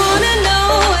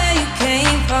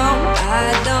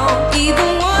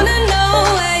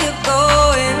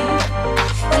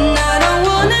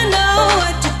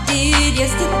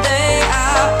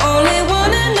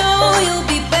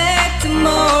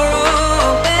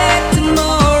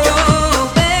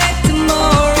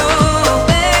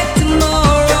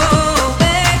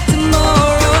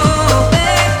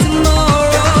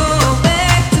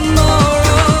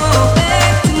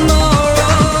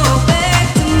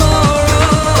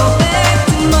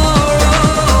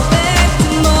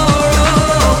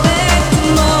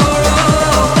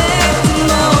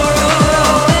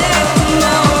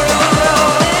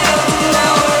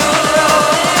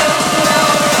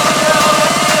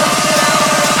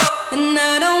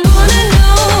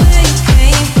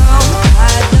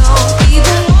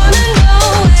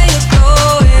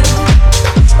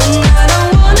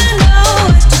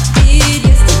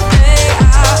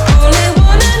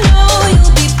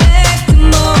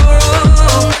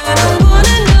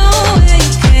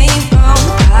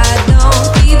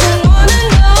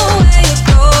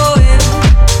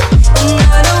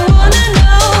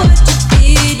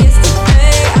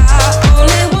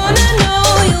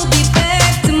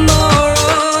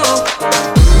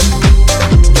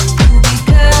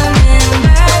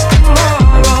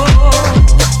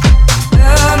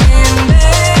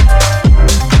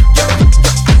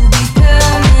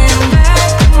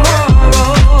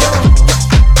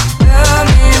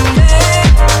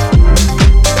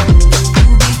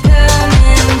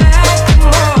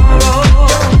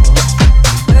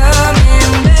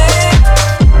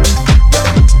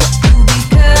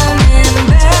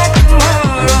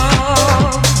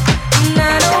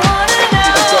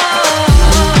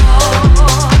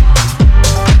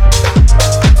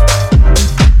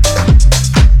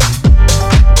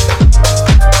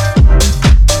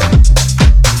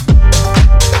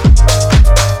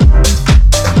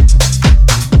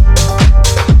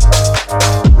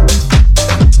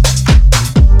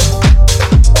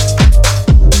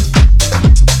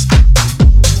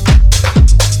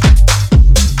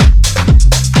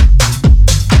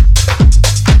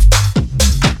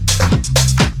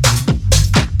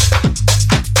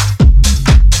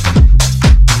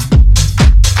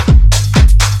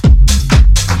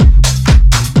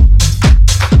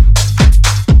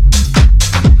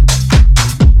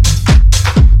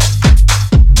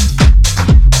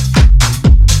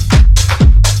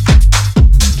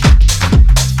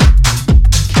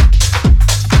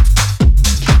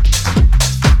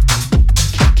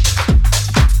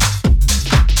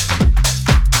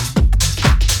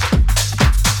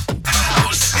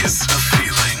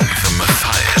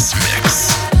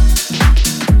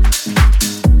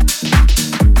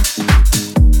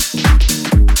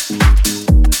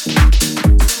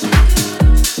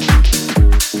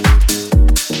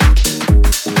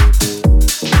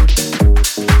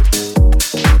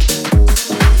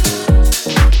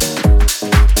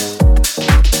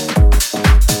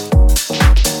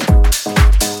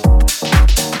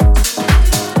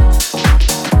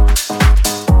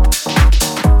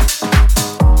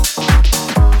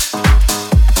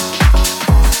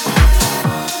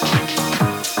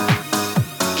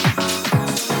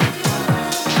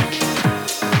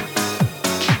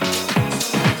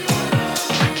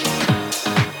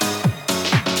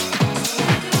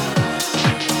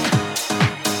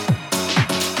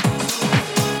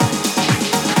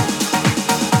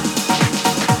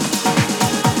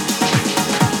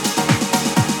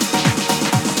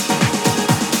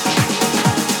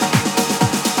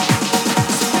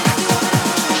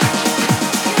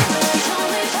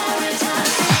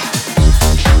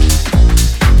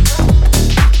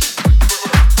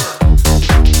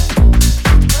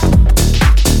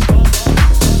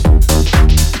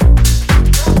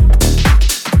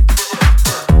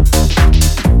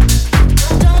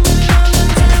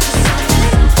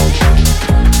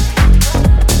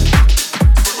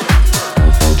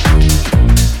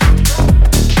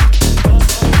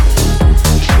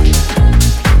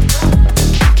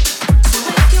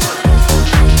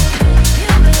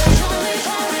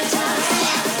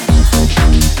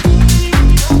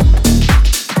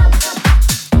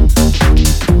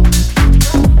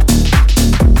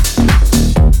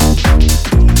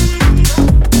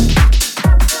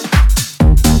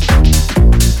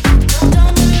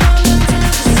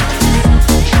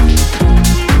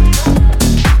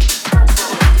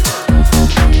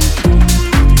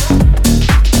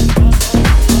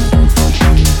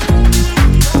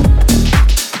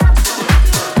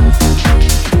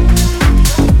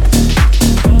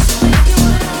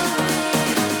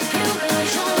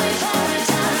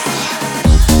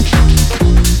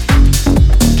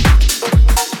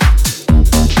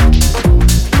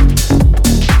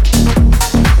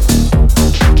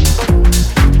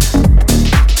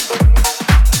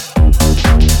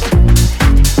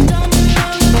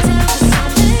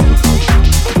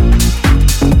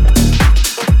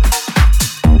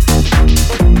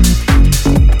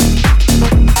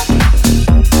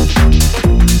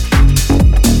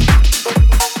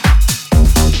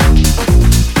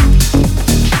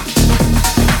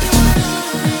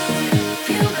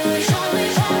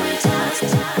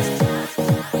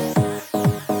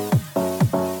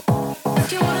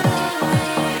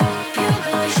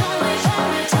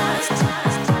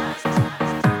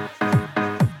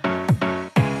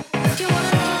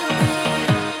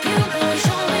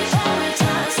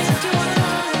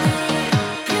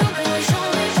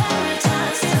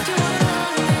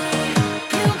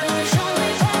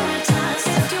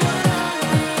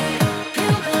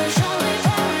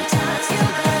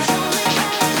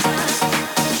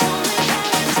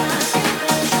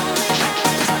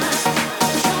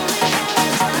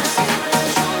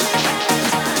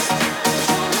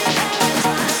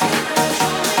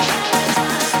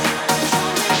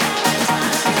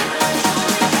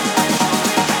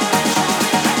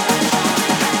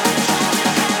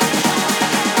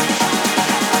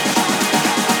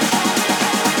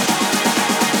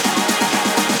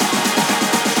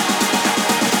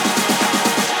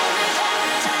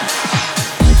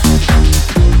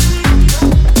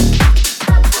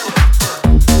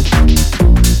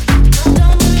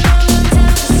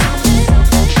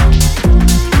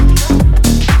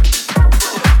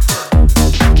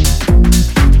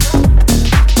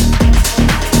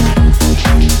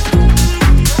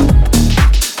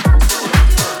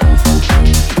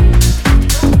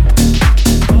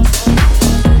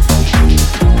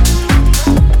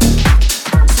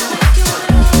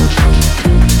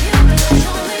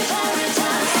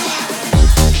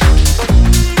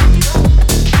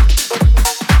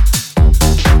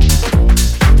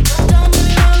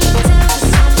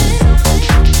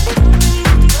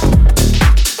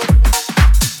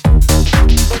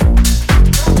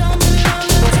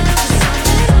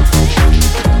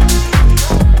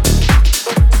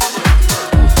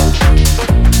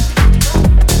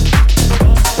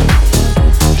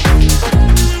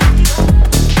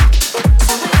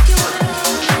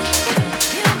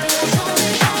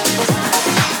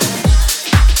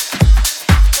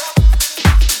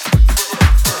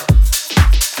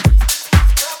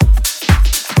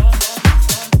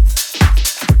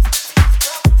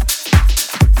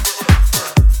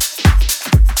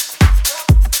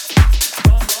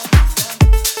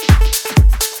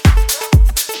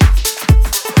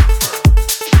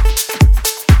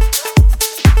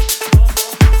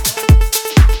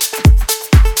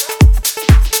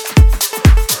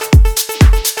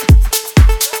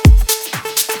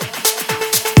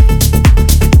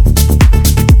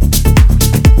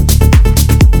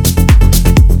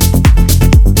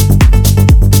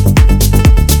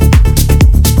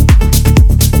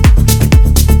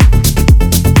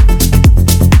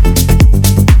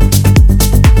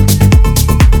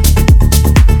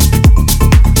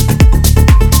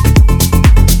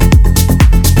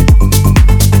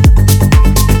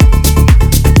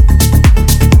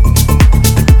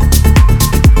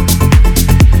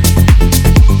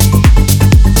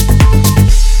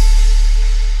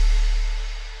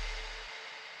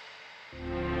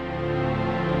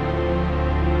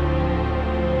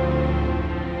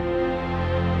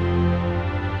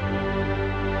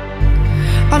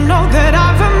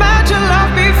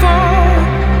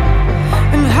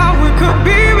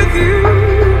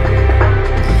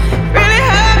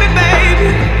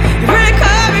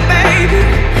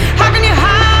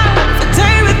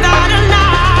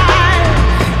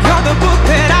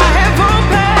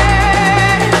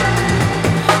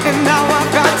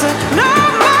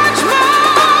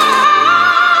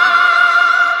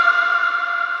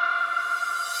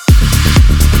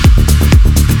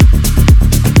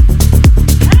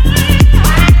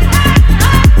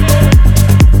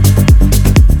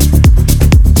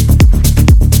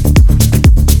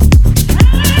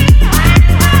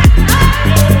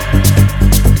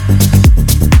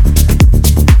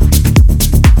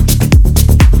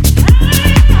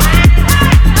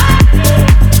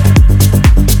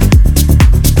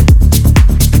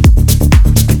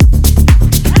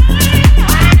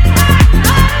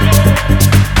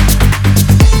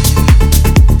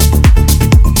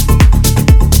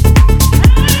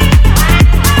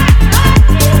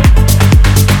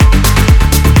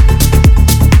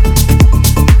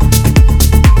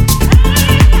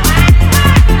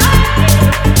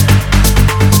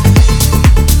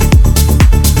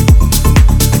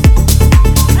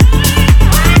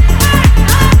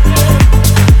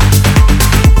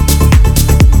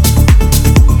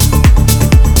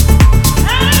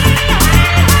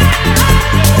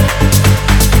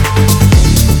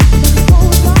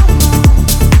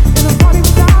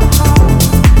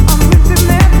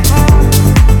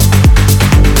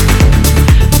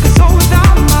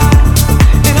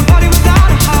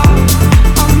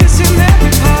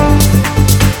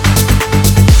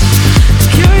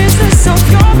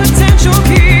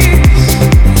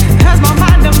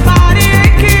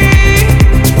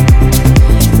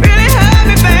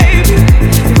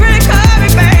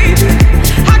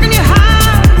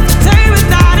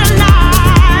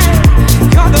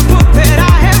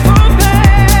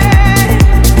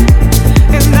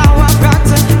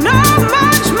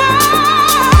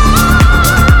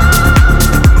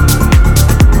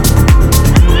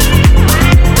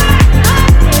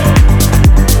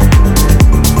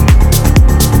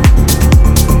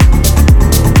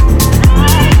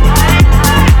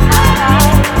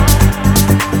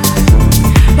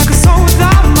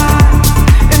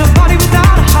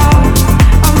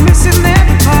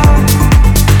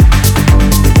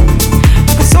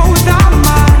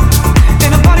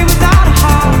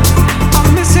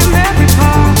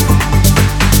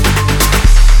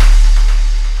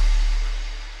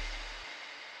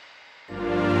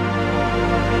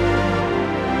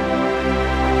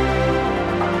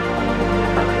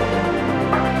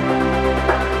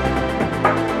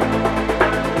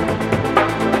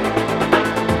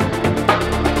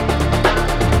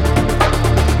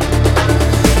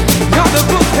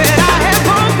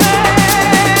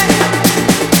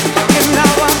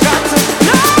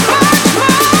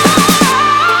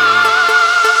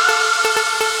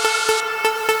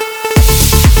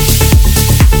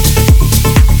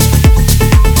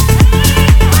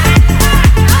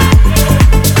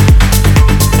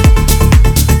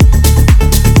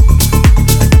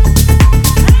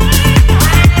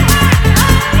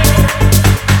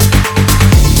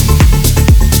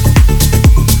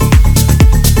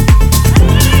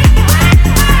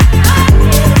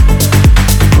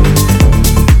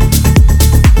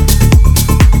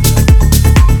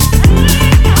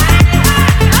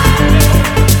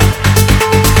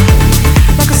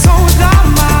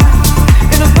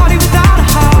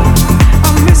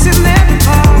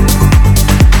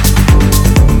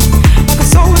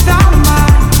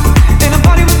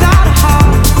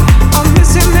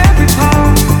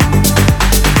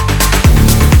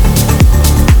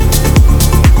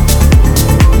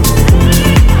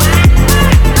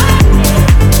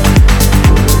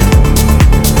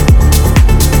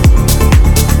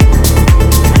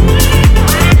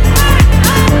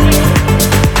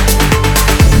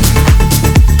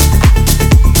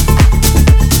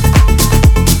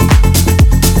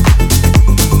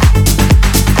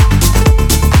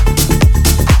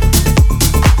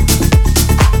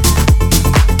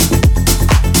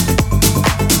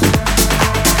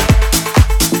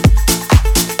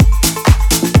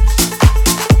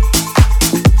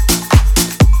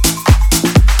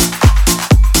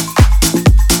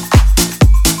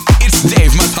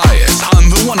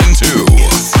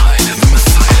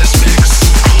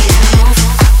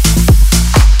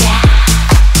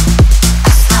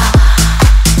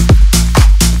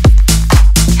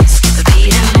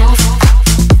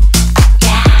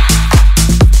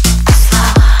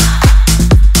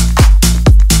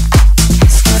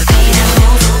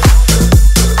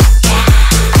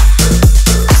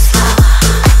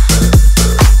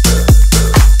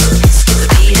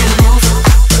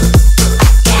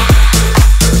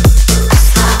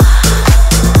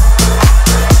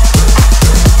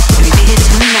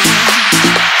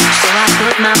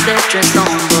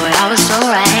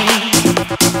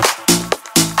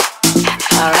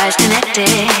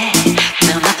 connected.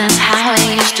 No, nothing's how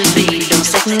it used to be. Don't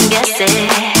second guess it.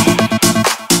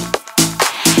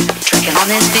 Tracking on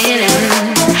this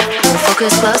feeling.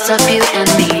 Focus close up, you and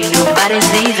me. Nobody's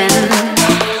leaving.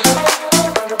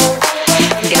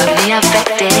 Got me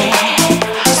affected.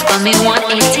 Spun me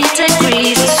 180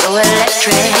 degrees. So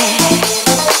electric.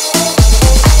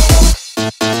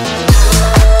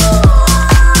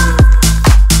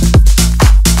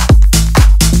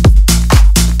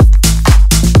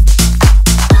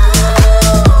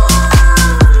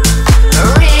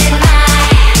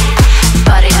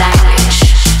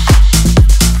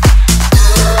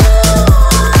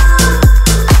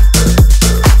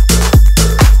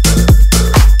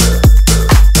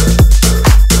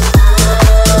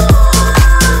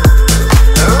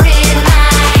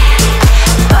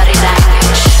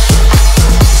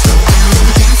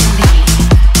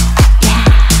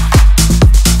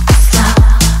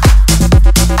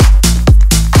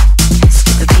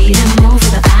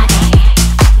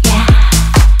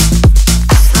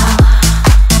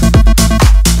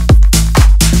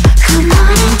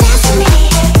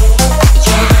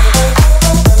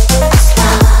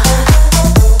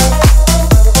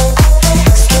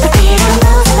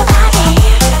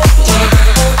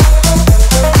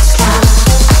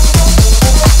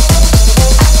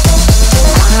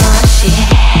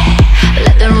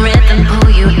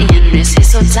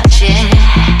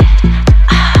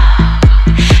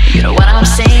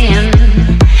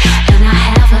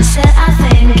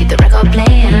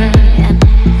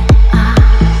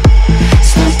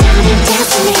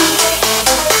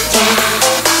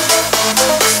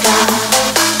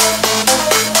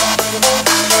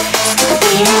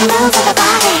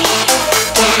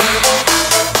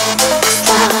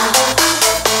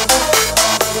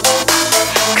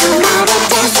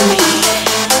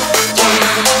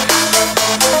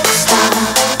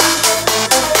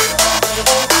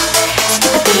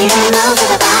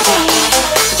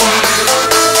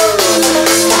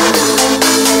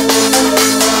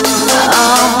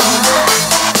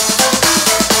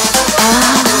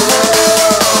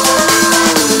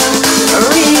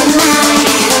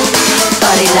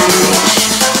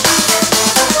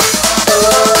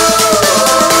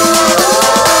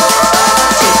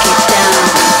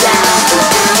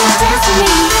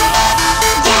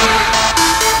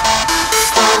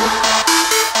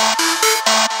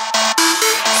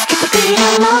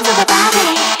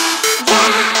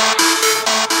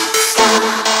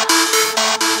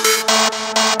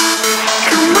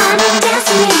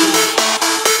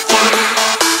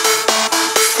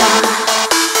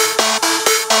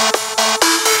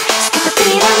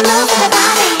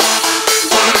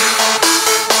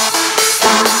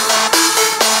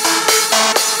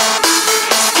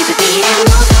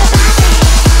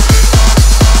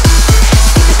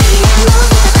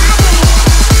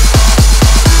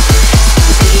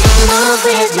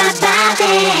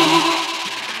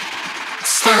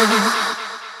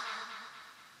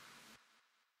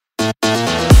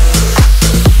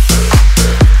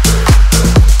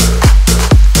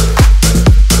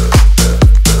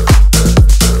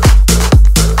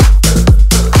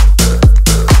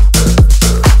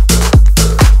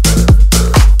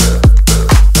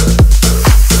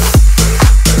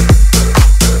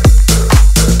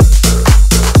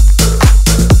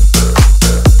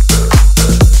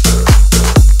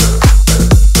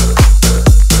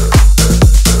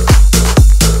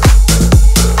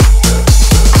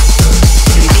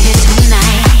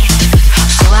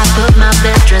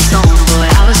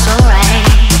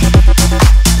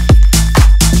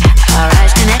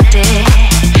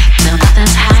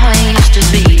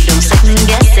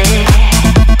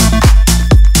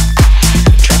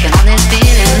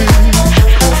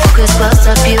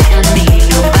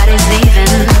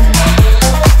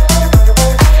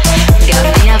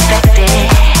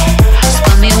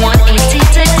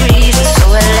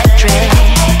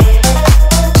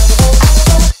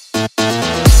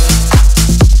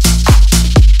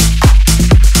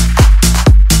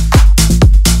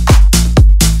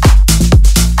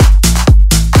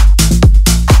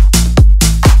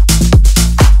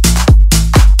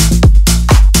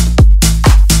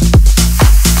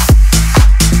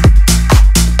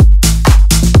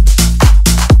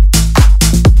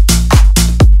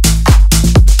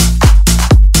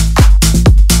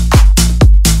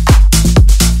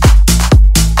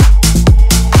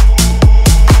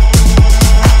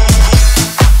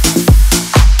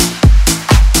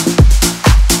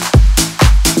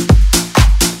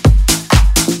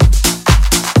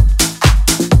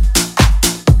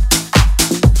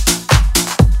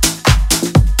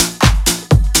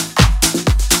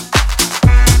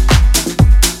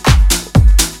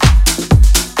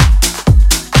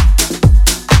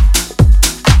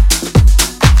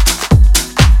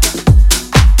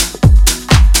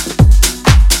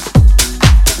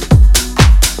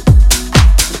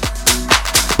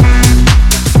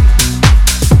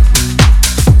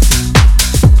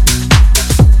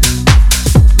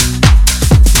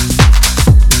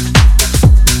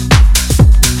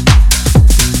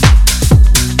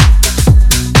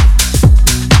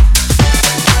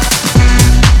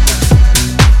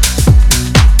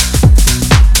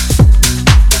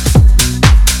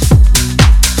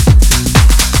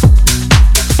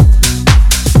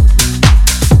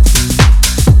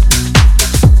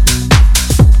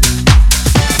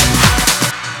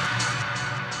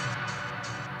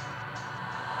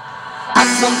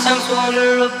 sometimes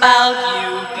wonder about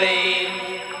you,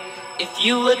 babe. If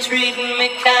you were treating me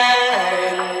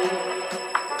kind,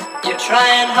 you're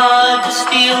trying hard to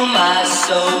steal my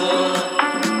soul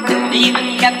and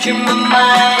even capture my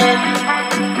mind.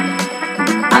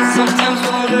 I sometimes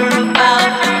wonder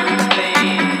about you,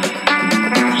 babe.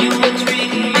 If you were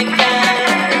treating me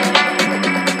kind,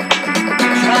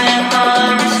 you're trying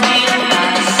hard to steal my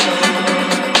soul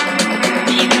and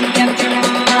even capture my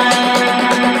mind.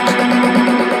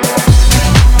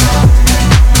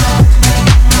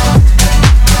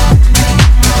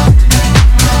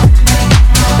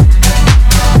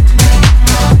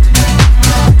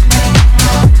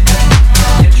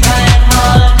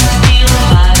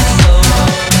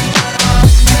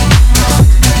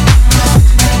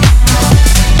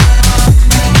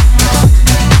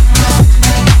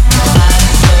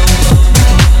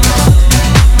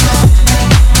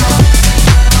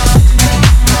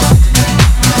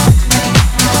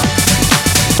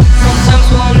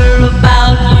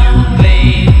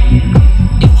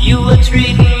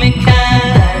 Treating me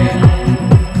kind,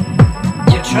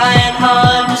 you're trying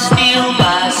hard to steal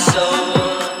my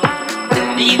soul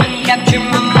and even capture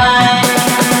my mind.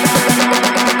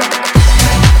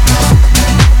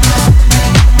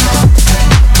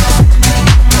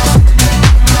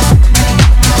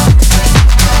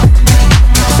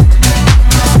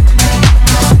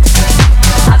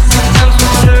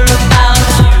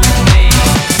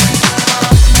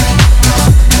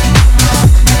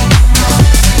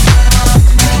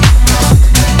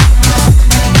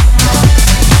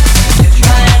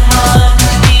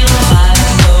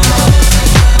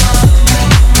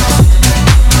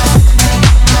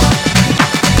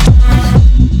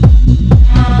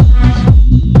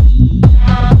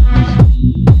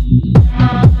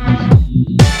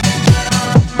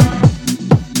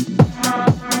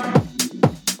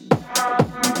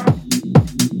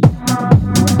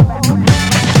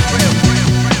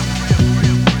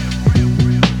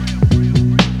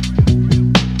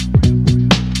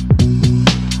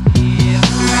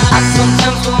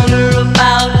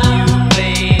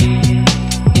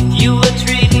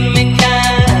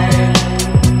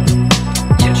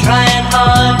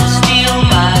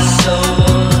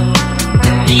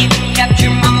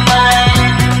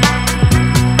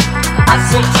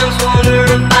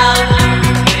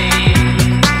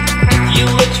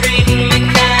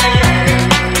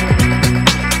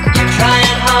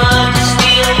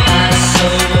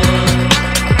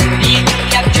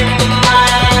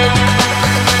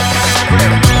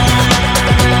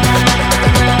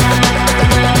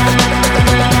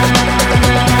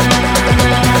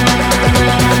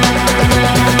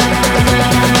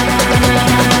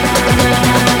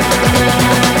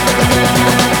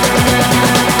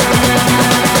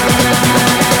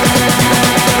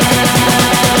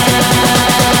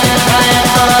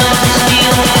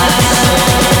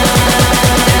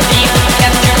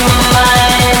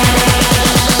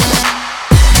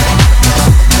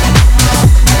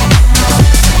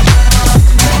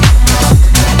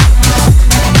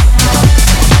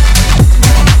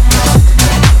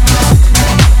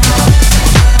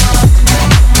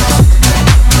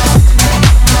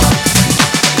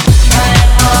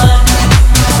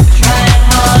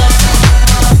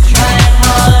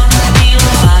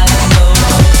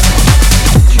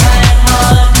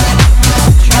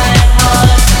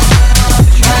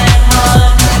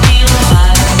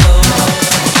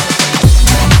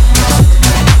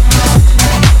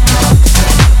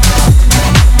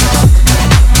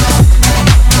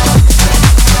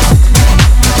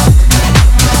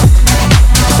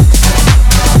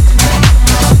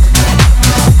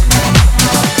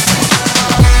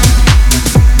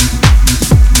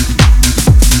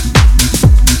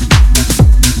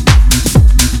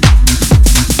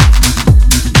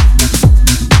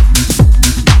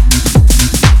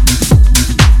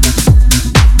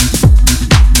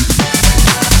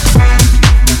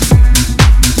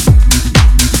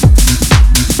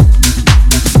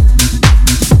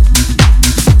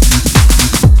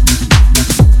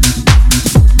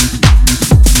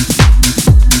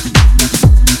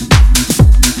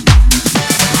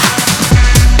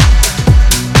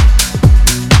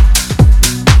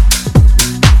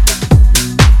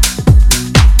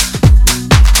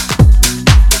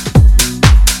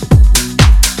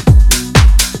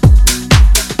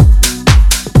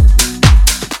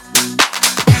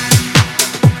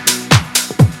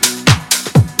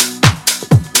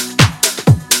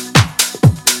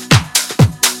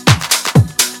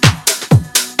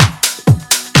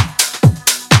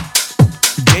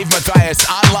 Matthias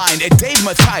online at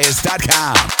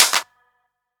DaveMatthias.com.